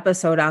doing an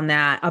episode on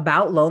that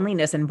about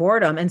loneliness and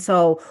boredom. And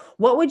so,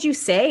 what would you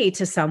say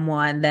to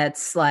someone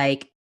that's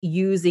like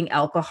using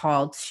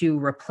alcohol to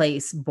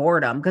replace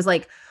boredom? Because,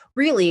 like,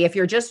 really, if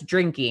you're just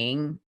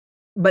drinking,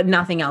 but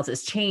nothing else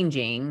is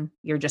changing,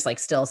 you're just like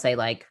still say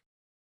like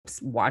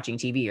watching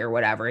TV or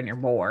whatever, and you're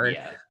bored.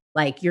 Yeah.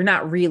 Like, you're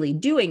not really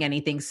doing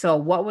anything. So,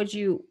 what would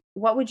you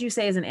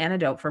say is an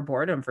antidote for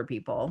boredom for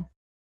people?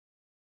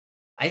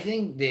 I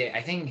think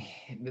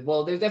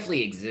well, there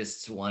definitely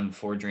exists one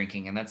for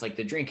drinking, and that's like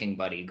the drinking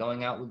buddy,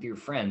 going out with your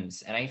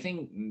friends. And I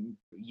think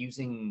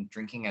using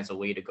drinking as a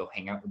way to go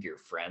hang out with your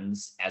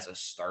friends as a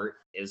start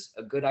is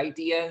a good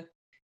idea.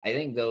 I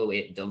think though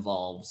it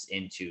devolves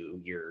into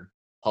your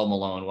home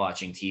alone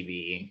watching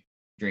TV,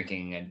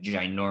 drinking a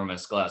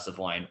ginormous glass of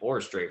wine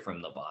or straight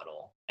from the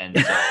bottle. And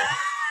so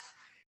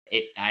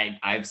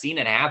I've seen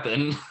it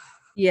happen.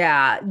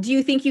 Yeah. Do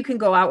you think you can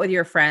go out with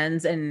your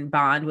friends and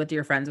bond with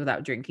your friends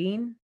without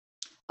drinking?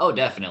 Oh,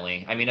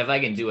 definitely. I mean, if I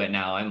can do it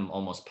now, I'm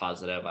almost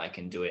positive I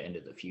can do it into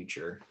the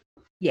future.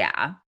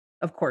 Yeah,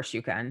 of course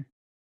you can.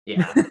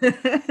 Yeah.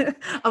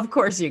 Of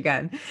course you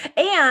can.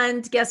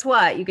 And guess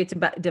what? You get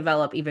to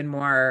develop even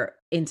more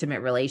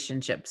intimate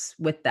relationships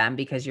with them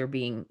because you're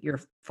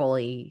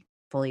fully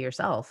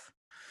yourself.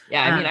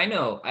 Yeah, I Uh, mean, I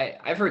know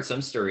I've heard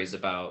some stories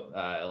about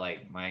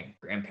like my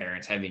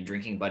grandparents having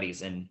drinking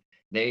buddies, and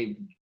they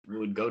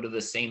would go to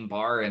the same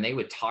bar and they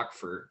would talk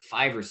for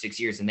 5 or 6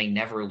 years and they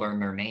never learn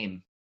their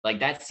name. Like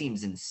that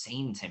seems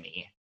insane to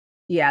me.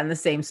 yeah, and the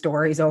same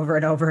stories over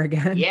and over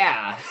again.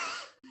 Yeah.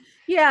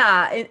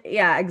 Yeah,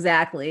 yeah,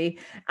 exactly.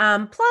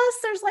 Plus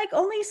there's like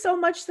only so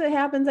much that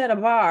happens at a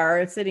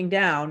bar sitting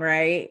down,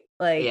 right?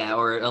 Yeah, Like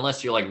or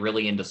unless you're like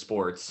really into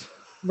sports.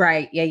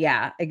 right. Yeah,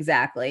 yeah,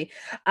 exactly.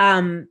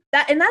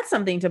 That's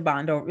something to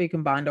bond over. You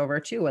can bond over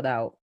too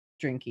without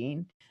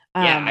drinking.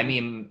 Yeah, I Um,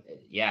 mean,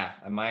 yeah,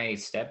 my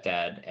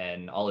stepdad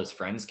and all his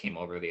friends came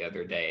over the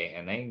other day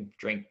and they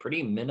drank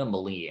pretty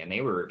minimally and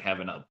they were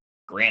having a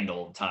grand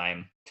old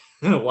time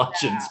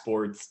watching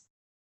sports.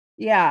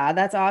 yeah,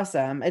 that's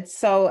awesome. It's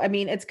so, I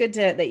mean, it's good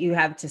to that you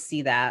have to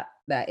see that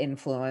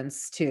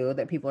influence too,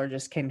 that people are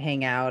just can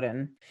hang out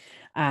and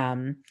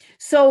um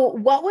so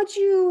what would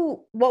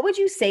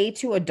you say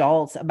to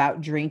adults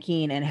about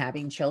drinking and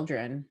having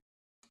children?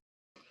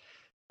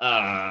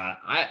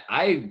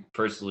 I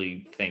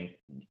personally think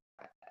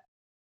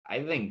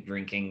I think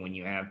drinking when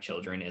you have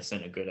children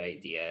isn't a good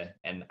idea.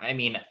 And I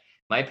mean,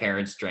 my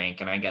parents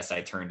drank and I guess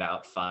I turned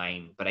out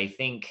fine, but I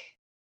think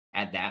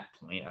at that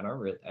point I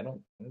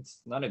don't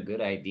it's not a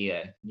good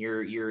idea.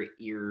 You're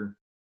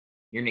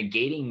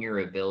negating your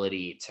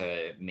ability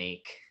to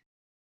make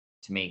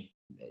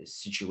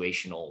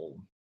situational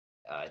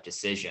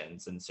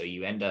decisions, and so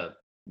you end up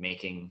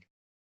making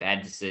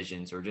bad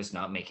decisions or just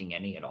not making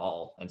any at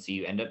all, and so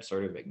you end up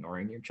sort of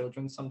ignoring your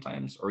children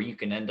sometimes, or you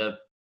can end up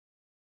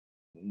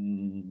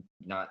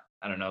not,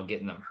 I don't know,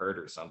 getting them hurt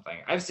or something.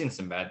 I've seen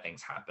some bad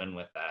things happen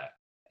with that,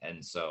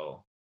 and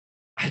so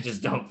I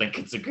just don't think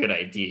it's a good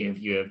idea if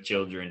you have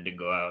children to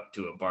go out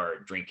to a bar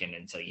drinking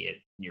until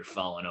you're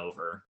falling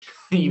over,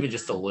 even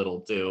just a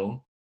little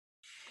too.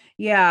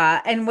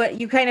 Yeah, and what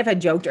you kind of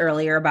had joked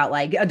earlier about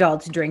like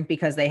adults drink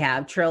because they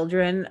have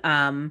children.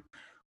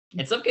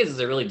 In some cases,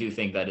 I really do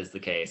think that is the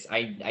case.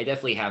 I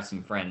definitely have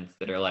some friends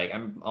that are like,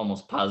 I'm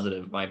almost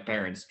positive my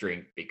parents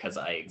drink because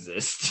I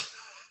exist.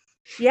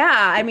 Yeah,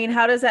 I mean,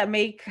 how does that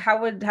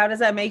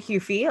make you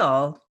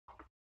feel?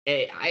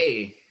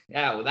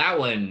 Yeah, well, that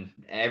one,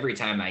 every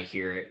time I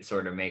hear it,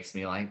 sort of makes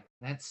me like,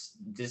 that's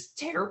just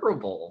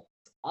terrible.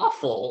 It's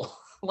awful.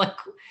 Like,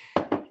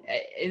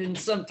 and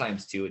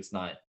sometimes too, it's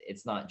not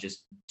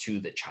just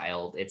to the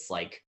child. It's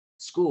like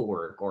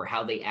schoolwork or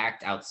how they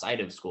act outside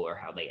of school or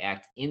how they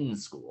act in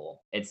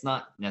school. It's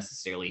not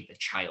necessarily the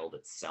child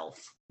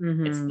itself.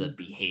 It's the Mhm.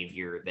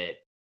 behavior that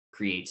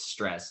creates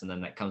stress, and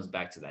then that comes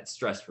back to that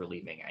stress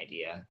relieving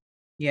idea.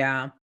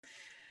 Yeah.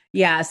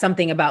 Yeah,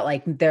 something about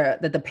like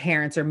that the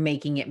parents are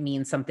making it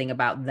mean something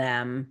about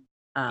them,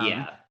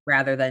 Yeah.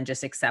 rather than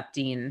just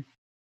accepting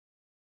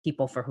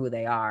people for who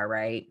they are,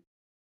 right?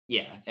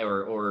 Yeah,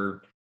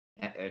 or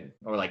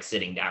like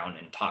sitting down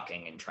and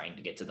talking and trying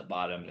to get to the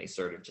bottom, they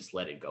sort of just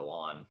let it go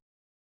on.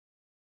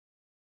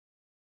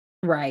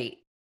 Right.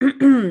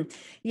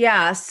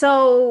 Yeah,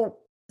 so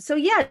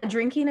yeah,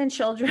 drinking and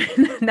children,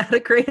 not a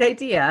great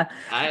idea.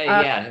 I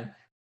Uh, Yeah.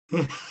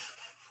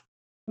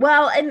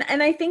 Well,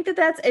 and I think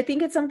I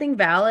think it's something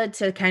valid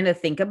to kind of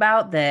think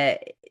about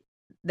that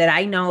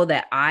I know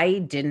that I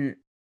didn't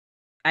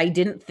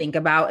think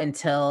about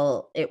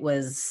until it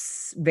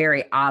was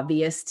very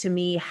obvious to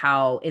me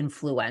how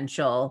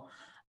influential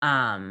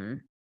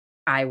um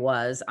I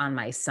was on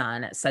my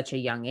son at such a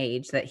young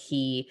age, that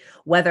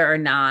whether or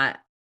not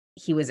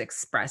he was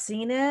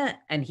expressing it,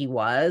 and he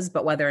was,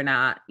 but whether or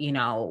not,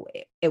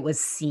 it was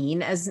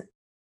seen as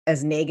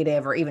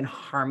negative or even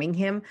harming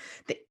him,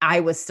 that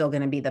I was still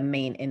going to be the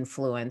main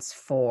influence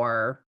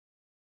for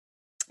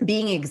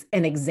being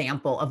an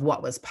example of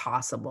what was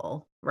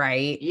possible,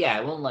 right? Yeah,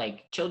 well,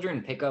 like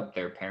children pick up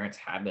their parents'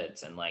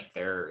 habits and like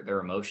their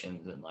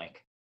emotions and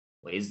like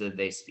ways that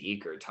they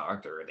speak or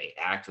talk or they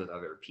act with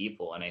other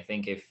people. And I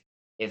think if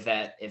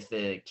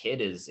the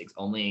kid is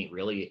only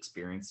really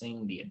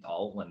experiencing the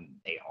adult when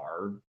they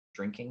are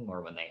drinking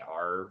or when they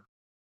are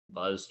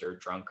buzzed or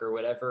drunk or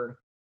whatever,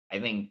 I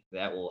think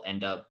that will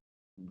end up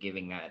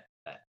giving that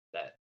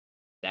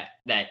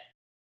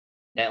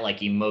that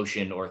like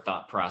emotion or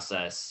thought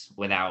process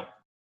without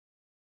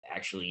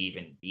actually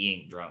even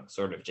being drunk,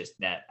 sort of just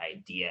that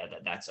idea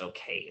that that's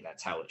okay,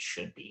 that's how it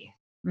should be.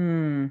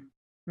 Mm.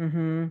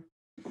 Mhm.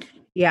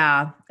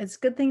 Yeah, it's a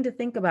good thing to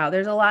think about.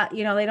 There's a lot,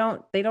 they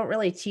don't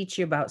really teach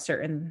you about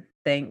certain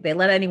things. They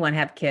let anyone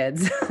have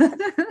kids.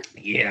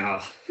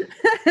 Yeah,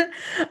 but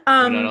I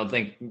Um, don't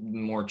think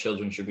more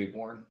children should be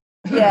born.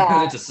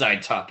 yeah. It's a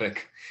side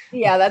topic.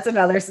 Yeah, that's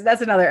another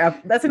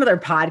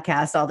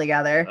podcast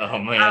altogether. Oh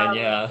man, Um,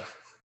 yeah.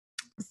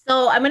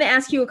 so I'm going to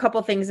ask you a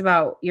couple things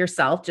about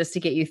yourself just to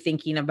get you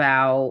thinking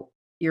about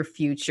your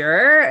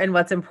future and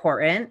what's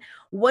important.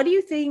 What do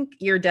you think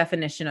your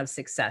definition of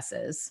success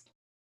is?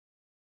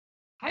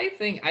 I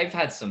think I've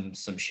had some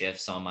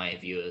shifts on my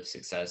view of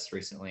success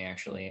recently,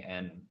 actually,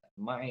 and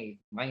my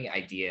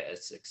idea of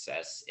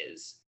success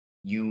is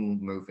you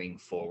moving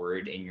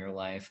forward in your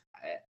life.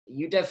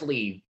 You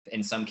definitely,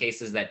 in some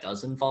cases, that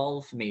does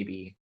involve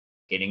maybe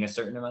getting a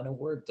certain amount of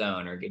work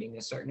done or getting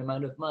a certain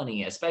amount of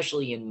money,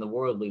 especially in the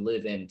world we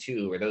live in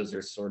too, where those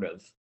are sort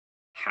of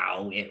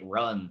how it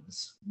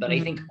runs. But I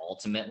think Mhm.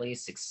 ultimately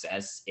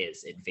success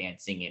is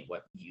advancing in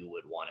what you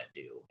would want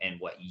to do and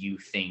what you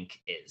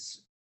think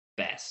is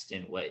best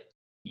and what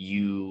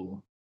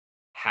you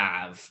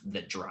have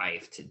the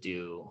drive to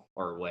do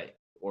or what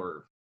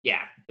or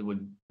yeah it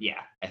would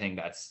yeah I think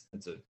that's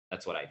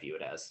what I view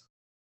it as.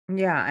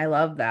 Yeah, I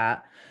love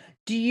that.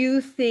 Do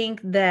you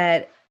think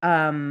that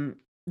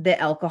the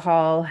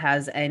alcohol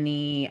has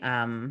any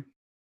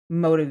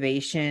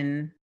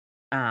motivation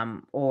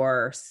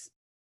or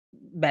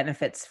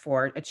benefits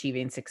for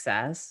achieving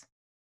success?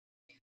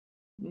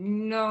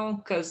 No,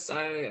 because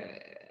I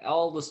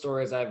all the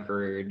stories I've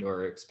heard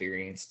or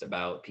experienced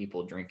about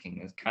people drinking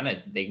is kind of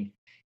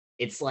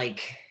it's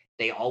like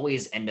they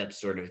always end up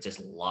sort of just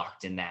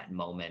locked in that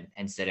moment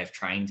instead of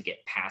trying to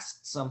get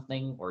past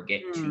something or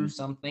get to Mm.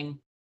 something.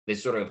 They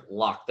sort of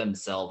lock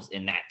themselves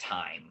in that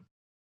time.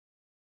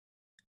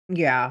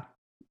 Yeah.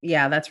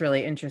 Yeah, that's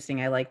really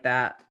interesting. I like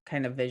that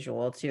kind of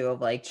visual too,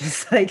 of like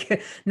just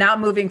like not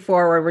moving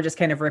forward. We're just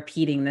kind of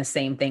repeating the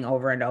same thing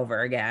over and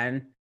over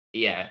again.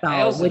 Yeah,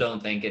 I So, also which,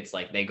 don't think it's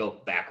like they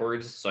go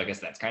backwards, so I guess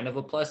that's kind of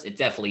a plus. It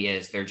definitely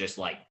is. They're just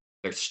like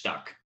they're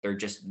stuck. They're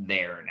just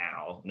there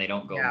now. They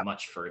don't go yeah.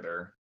 much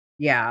further.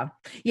 Yeah.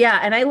 Yeah,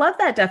 and I love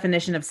that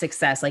definition of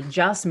success, like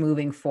just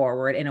moving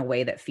forward in a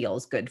way that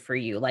feels good for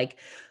you, like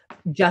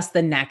just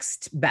the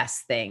next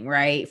best thing,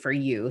 right? For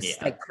you,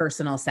 Yeah. like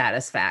personal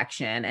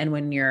satisfaction. And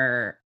when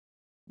you're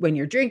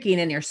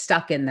drinking and you're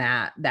stuck in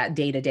that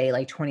day-to-day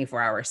like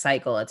 24-hour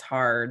cycle, it's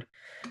hard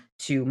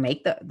to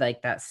make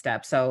that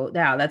step. So,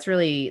 yeah, that's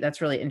really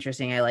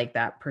interesting. I like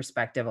that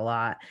perspective a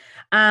lot.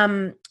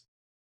 Um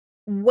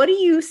what do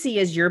you see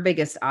as your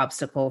biggest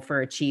obstacle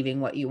for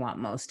achieving what you want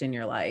most in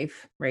your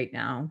life right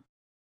now?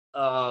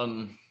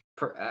 Um,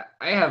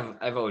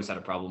 I've always had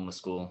a problem with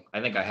school.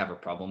 I think I have a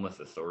problem with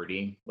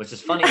authority, which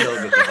is funny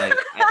though because I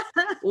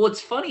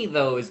what's funny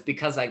though is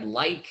because I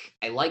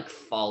like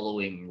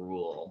following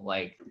rule.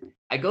 Like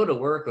I go to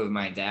work with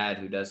my dad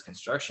who does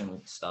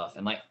construction stuff,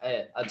 and like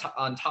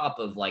on top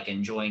of like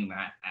enjoying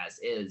that as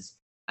is,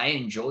 I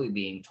enjoy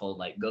being told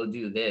like go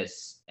do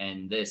this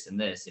and this and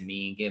this and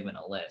being given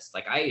a list.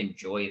 Like I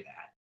enjoy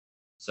that.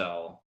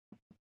 So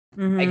I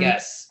Mhm.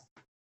 guess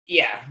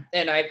yeah,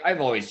 and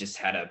I've always just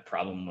had a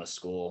problem with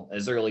school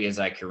as early as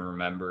I can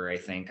remember. I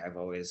think I've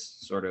always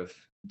sort of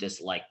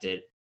disliked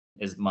it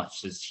as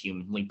much as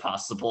humanly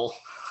possible.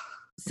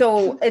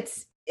 So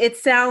it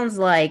sounds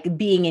like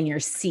being in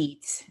your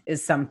seat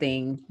is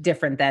something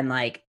different than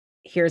like,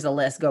 here's a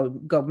list,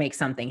 go make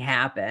something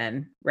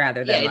happen,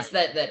 rather Yeah, than like,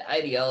 it's that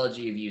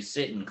ideology of you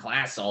sit in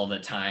class all the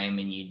time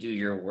and you do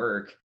your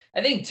work.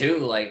 I think too,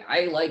 like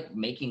I like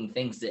making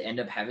things that end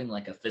up having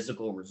like a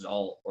physical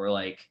result or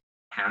like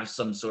have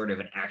some sort of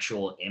an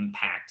actual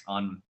impact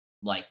on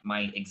like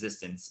my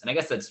existence. And I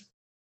guess that's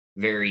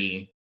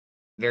very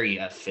very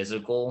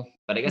physical,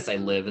 but I guess I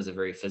live as a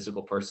very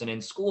physical person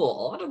in school.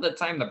 A lot of the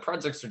time, the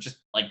projects are just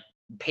like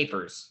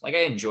papers. Like, I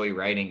enjoy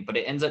writing, but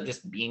it ends up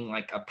just being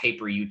like a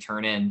paper you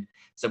turn in.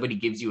 Somebody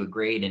gives you a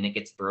grade and it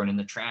gets thrown in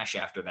the trash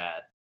after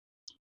that.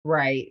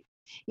 Right.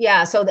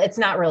 Yeah, so it's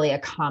not really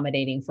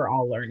accommodating for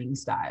all learning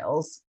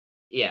styles.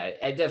 Yeah,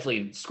 I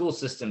definitely, school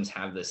systems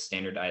have this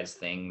standardized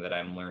thing that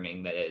I'm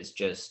learning that is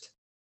just,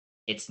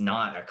 it's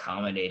not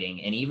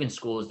accommodating. And even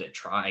schools that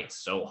try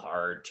so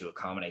hard to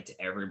accommodate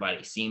to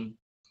everybody seem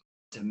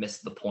to miss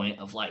the point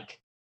of,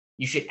 like,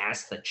 you should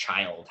ask the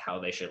child how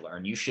they should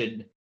learn. You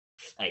should,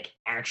 like,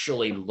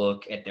 actually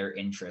look at their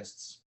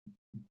interests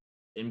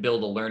and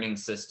build a learning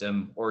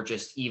system, or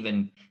just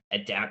even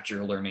adapt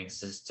your learning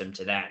system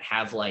to that.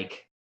 Have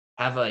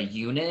a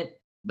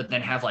unit, but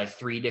then have like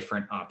three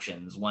different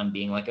options, one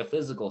being like a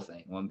physical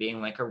thing, one being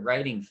like a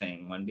writing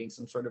thing, one being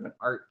some sort of an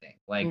art thing.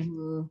 Like,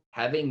 Mhm.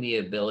 having the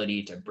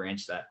ability to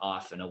branch that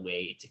off in a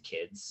way to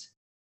kids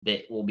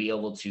that will be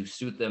able to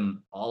suit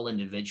them all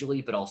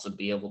individually, but also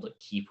be able to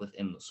keep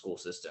within the school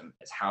system,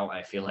 is how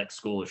I feel like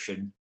schools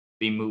should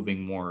be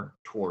moving more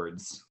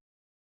towards.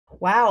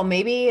 Wow,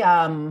 maybe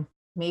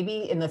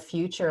in the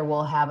future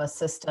we'll have a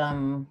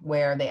system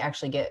where they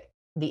actually get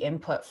the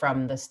input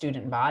from the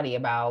student body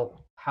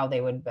about how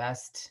they would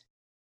best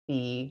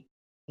be,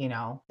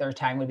 their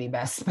time would be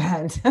best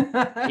spent.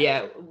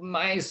 Yeah,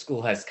 my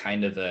school has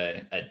kind of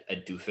a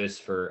doofus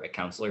for a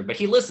counselor, but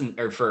he listened,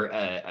 or for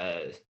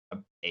a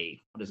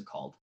what is it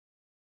called?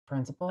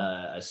 Principal?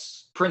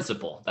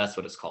 Principal. That's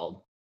what it's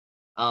called.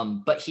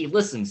 But he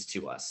listens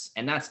to us,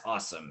 and that's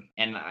awesome.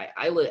 And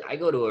I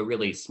go to a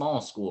really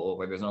small school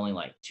where there's only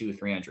like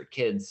 200-300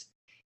 kids,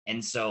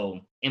 and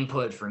so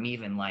input from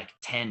even like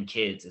 10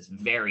 kids is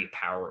very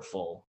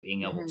powerful.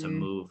 Being able to Mhm.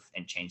 move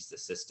and change the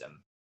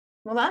system.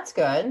 Well, that's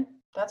good.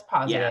 That's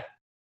positive. Yeah,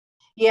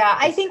 Yeah,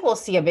 I it's think we'll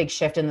see a big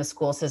shift in the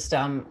school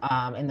system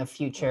in the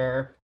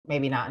future.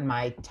 Maybe not in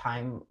my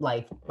time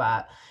life,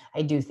 but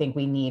I do think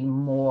we need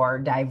more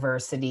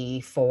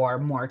diversity for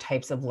more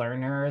types of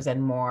learners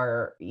and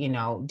more,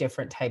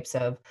 different types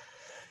of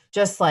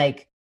just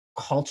like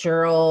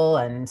cultural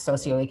and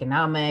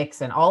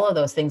socioeconomics and all of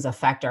those things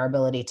affect our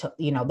ability to,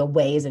 the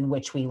ways in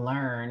which we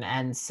learn.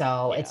 And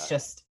so yeah.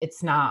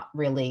 it's not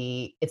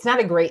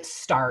a great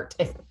start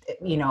if,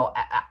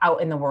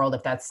 out in the world,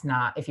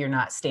 if you're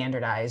not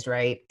standardized,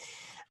 right?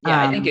 Yeah,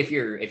 I think Um, if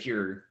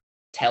you're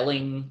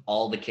telling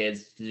all the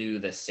kids to do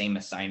the same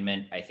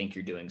assignment, I think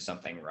you're doing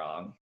something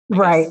wrong. I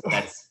right. guess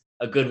that's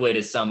a good way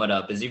to sum it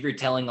up, is if you're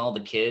telling all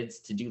the kids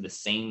to do the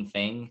same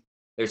thing,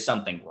 there's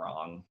something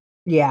wrong.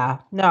 Yeah.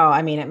 No,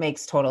 I mean, it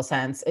makes total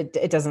sense.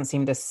 It doesn't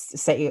seem to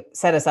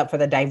set us up for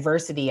the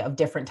diversity of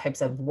different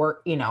types of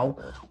work,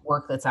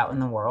 work that's out in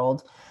the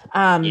world.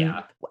 Um,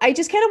 Yeah. I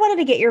just kind of wanted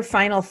to get your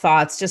final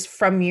thoughts just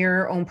from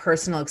your own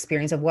personal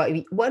experience of what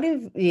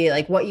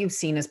you've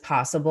seen as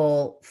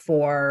possible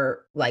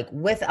for like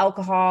with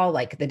alcohol,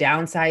 like the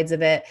downsides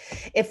of it.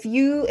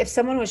 If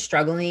someone was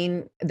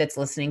struggling that's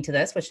listening to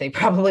this, which they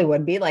probably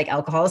would be, like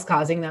alcohol is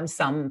causing them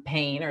some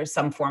pain or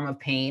some form of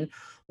pain,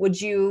 would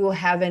you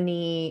have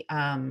any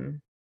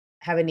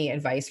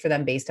advice for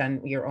them based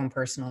on your own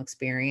personal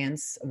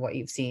experience of what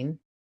you've seen?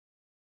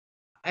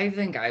 I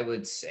think I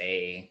would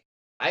say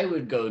I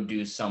would go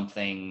do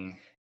something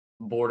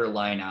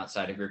borderline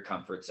outside of your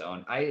comfort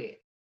zone. I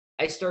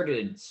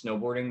started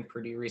snowboarding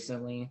pretty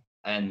recently,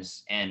 and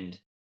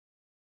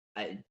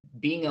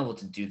being able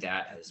to do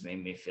that has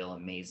made me feel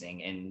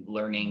amazing, and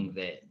learning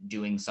that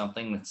doing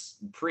something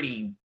that's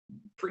pretty,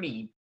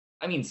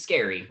 I mean,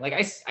 scary. Like,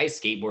 I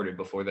skateboarded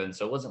before then,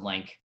 so it wasn't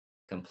like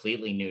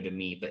completely new to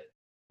me, but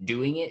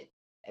doing it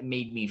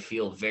made me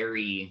feel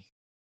very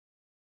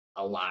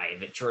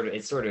alive. It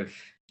sort of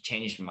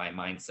changed my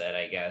mindset,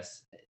 I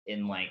guess,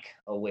 in like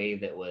a way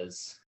that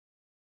was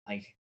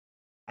like,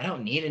 I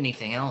don't need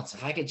anything else.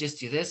 If I could just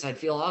do this, I'd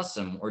feel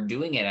awesome. Or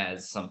doing it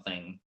as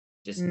something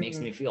just makes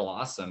Mhm, me feel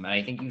awesome. And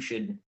I think you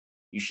should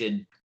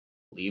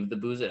leave the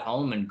booze at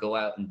home and go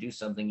out and do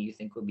something you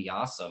think would be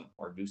awesome,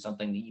 or do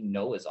something that you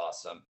know is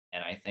awesome.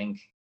 And I think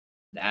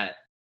that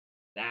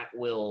that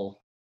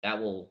will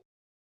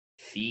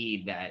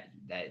feed that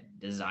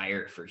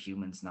desire for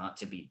humans not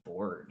to be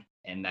bored,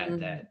 and that mhm,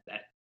 that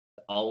that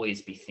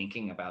always be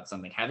thinking about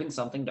something, having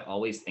something to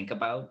always think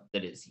about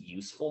that is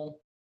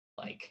useful.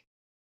 Like,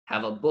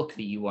 have a book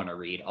that you want to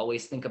read,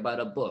 always think about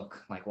a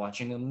book, like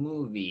watching a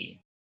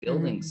movie,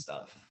 building mhm,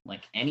 stuff,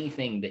 like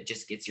anything that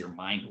just gets your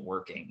mind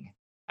working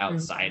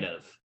outside mhm.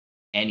 of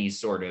any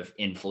sort of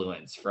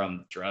influence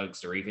from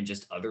drugs or even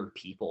just other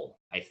people.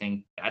 I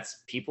think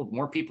that's people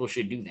more people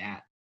should do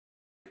that.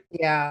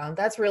 Yeah,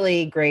 that's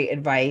really great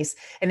advice,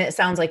 and it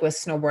sounds like with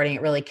snowboarding,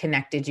 it really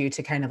connected you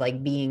to kind of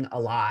like being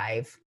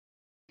alive.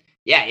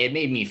 Yeah, it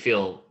made me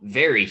feel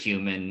very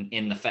human,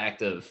 in the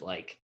fact of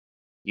like,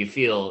 you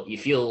feel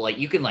like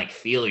you can like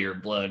feel your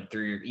blood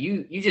through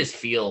you just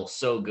feel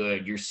so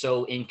good. You're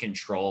so in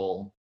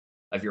control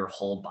of your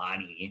whole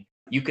body.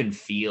 You can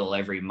feel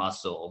every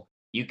muscle.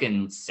 You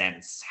can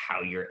sense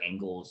how your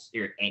ankles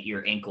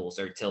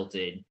are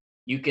tilted.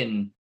 You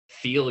can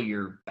feel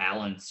your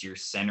balance, your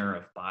center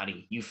of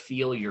body. You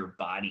feel your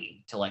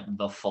body to like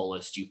the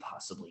fullest you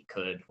possibly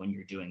could when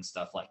you're doing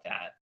stuff like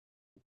that.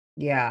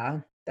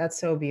 Yeah, that's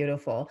so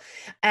beautiful.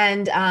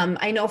 And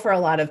I know for a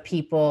lot of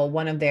people,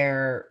 one of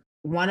their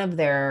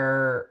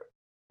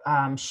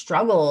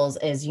struggles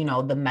is,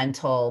 the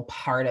mental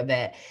part of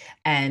it.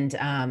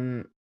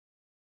 And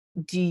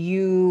do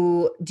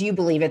you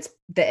believe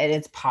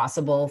it's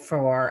possible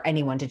for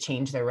anyone to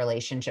change their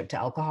relationship to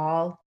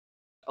alcohol?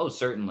 Oh,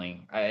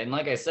 certainly. And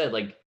like I said,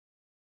 like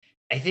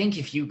I think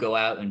if you go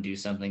out and do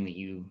something that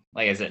you,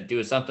 like I said,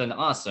 do something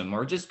awesome,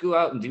 or just go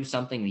out and do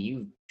something that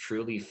you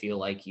truly feel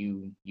like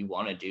you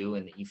want to do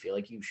and that you feel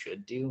like you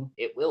should do,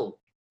 it will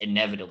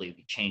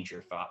inevitably change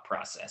your thought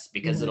process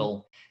because Mhm,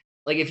 it'll,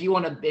 like if you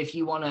want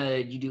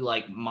to you do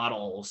like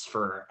models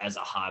for as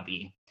a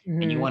hobby,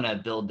 and you mhm. want to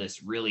build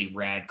this really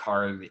rad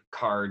car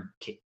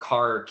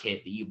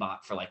kit that you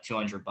bought for like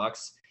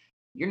 $200,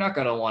 you're not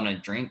going to want to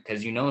drink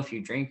because if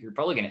you drink, you're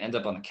probably going to end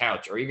up on the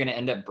couch, or you're going to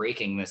end up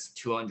breaking this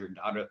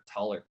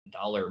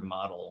 $200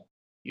 model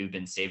you've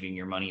been saving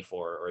your money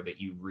for, or that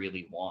you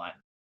really want.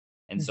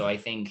 And so Mhm. I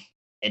think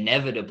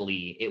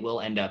inevitably it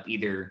will end up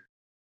either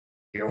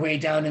you're way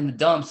down in the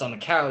dumps on the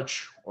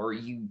couch, or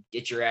you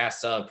get your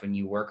ass up and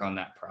you work on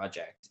that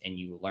project and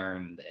you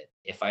learn that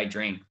if I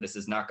drink, this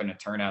is not going to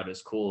turn out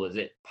as cool as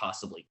it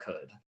possibly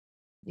could.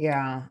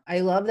 Yeah, I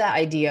love that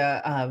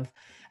idea of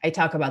I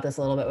talk about this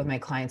a little bit with my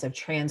clients of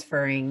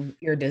transferring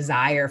your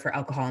desire for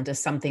alcohol into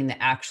something that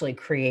actually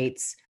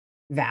creates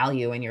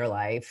value in your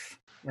life,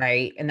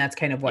 right? And that's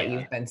kind of what Yeah.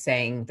 you've been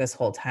saying this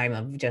whole time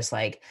of just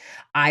like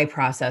I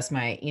process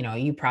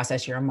you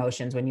process your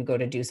emotions when you go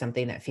to do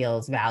something that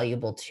feels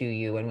valuable to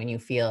you and when you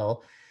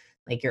feel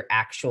like you're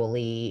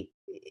actually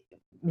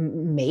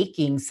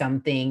making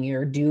something,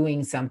 you're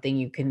doing something,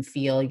 you can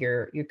feel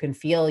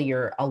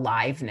your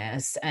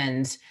aliveness.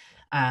 And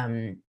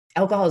um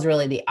alcohol is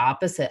really the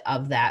opposite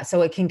of that,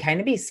 so it can kind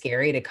of be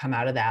scary to come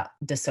out of that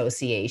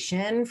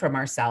dissociation from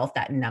ourself,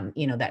 that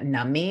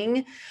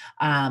numbing.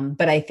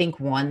 But I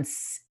think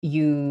once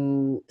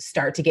you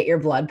start to get your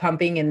blood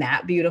pumping in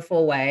that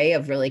beautiful way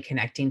of really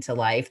connecting to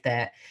life,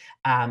 that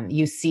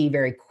you see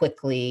very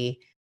quickly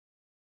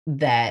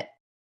that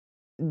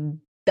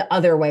the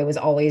other way was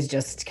always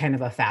just kind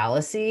of a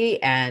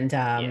fallacy. And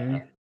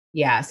Yeah.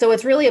 yeah, so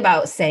it's really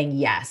about saying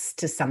yes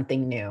to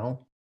something new.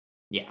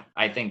 Yeah,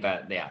 I think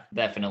that, yeah,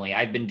 definitely.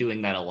 I've been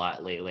doing that a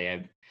lot lately.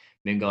 I've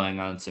been going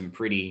on some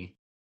pretty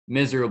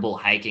miserable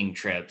hiking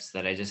trips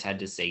that I just had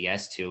to say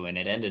yes to, and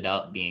it ended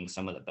up being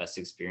some of the best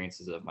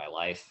experiences of my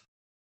life.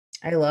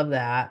 I love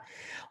that.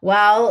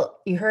 Well,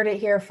 you heard it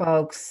here,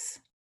 folks.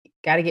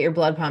 Got to get your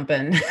blood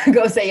pumping.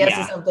 Go say yes to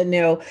Yeah. something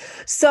new.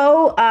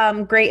 So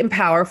great and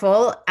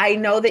powerful. I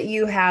know that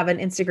you have an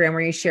Instagram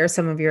where you share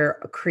some of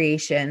your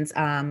creations.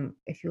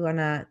 If you want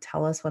to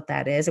tell us what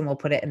that is, and we'll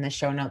put it in the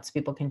show notes so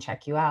people can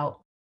check you out.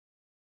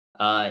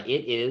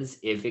 It is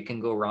If It Can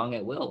Go Wrong,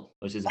 It Will,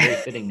 which is a very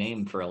fitting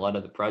name for a lot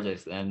of the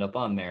projects that end up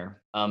on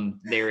there.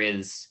 There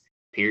is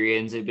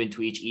periods in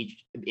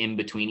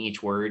between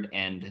each word,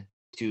 and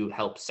to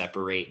help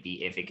separate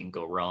the if it can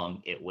go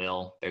wrong, it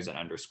will, there's an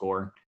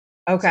underscore.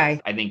 So Okay.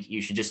 I think you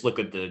should just look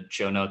at the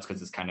show notes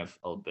because it's kind of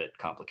a little bit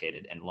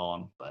complicated and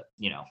long, but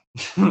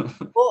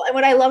Well, and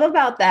what I love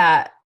about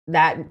that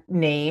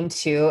name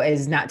too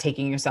is not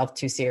taking yourself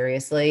too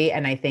seriously,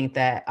 and I think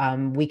that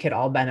we could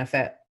all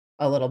benefit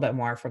a little bit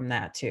more from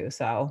that too.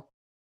 So,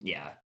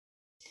 yeah.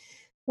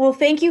 well,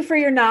 thank you for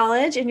your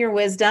knowledge and your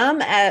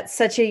wisdom at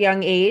such a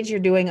young age.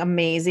 You're doing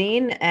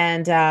amazing,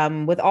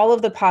 and with all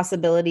of the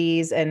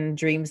possibilities and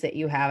dreams that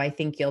you have, I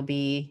think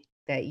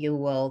you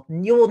will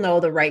know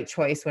the right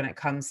choice when it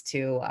comes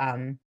to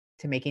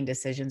making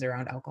decisions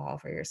around alcohol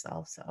for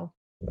yourself. So.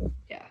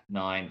 Yeah,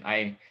 no,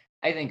 I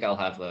think I'll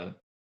have a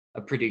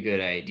pretty good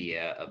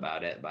idea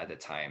about it by the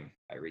time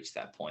I reach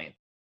that point.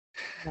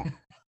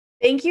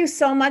 Thank you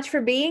so much for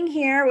being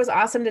here. It was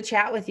awesome to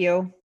chat with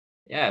you.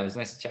 Yeah, it was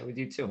nice to chat with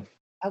you too.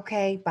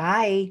 Okay,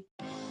 bye.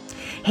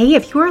 Hey,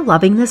 if you are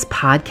loving this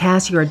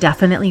podcast, you are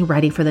definitely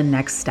ready for the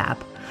next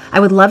step. I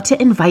would love to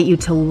invite you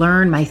to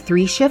learn my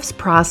 3 shifts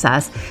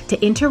process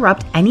to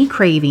interrupt any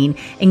craving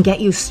and get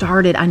you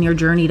started on your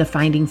journey to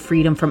finding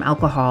freedom from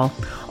alcohol.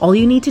 All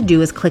you need to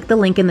do is click the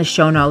link in the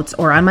show notes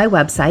or on my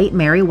website,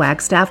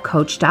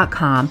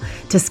 marywagstaffcoach.com,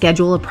 to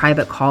schedule a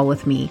private call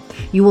with me.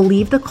 You will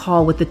leave the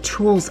call with the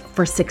tools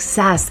for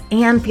success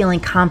and feeling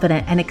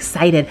confident and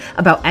excited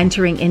about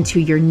entering into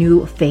your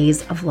new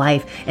phase of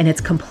life, and it's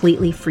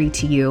completely free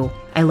to you.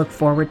 I look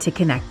forward to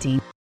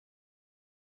connecting.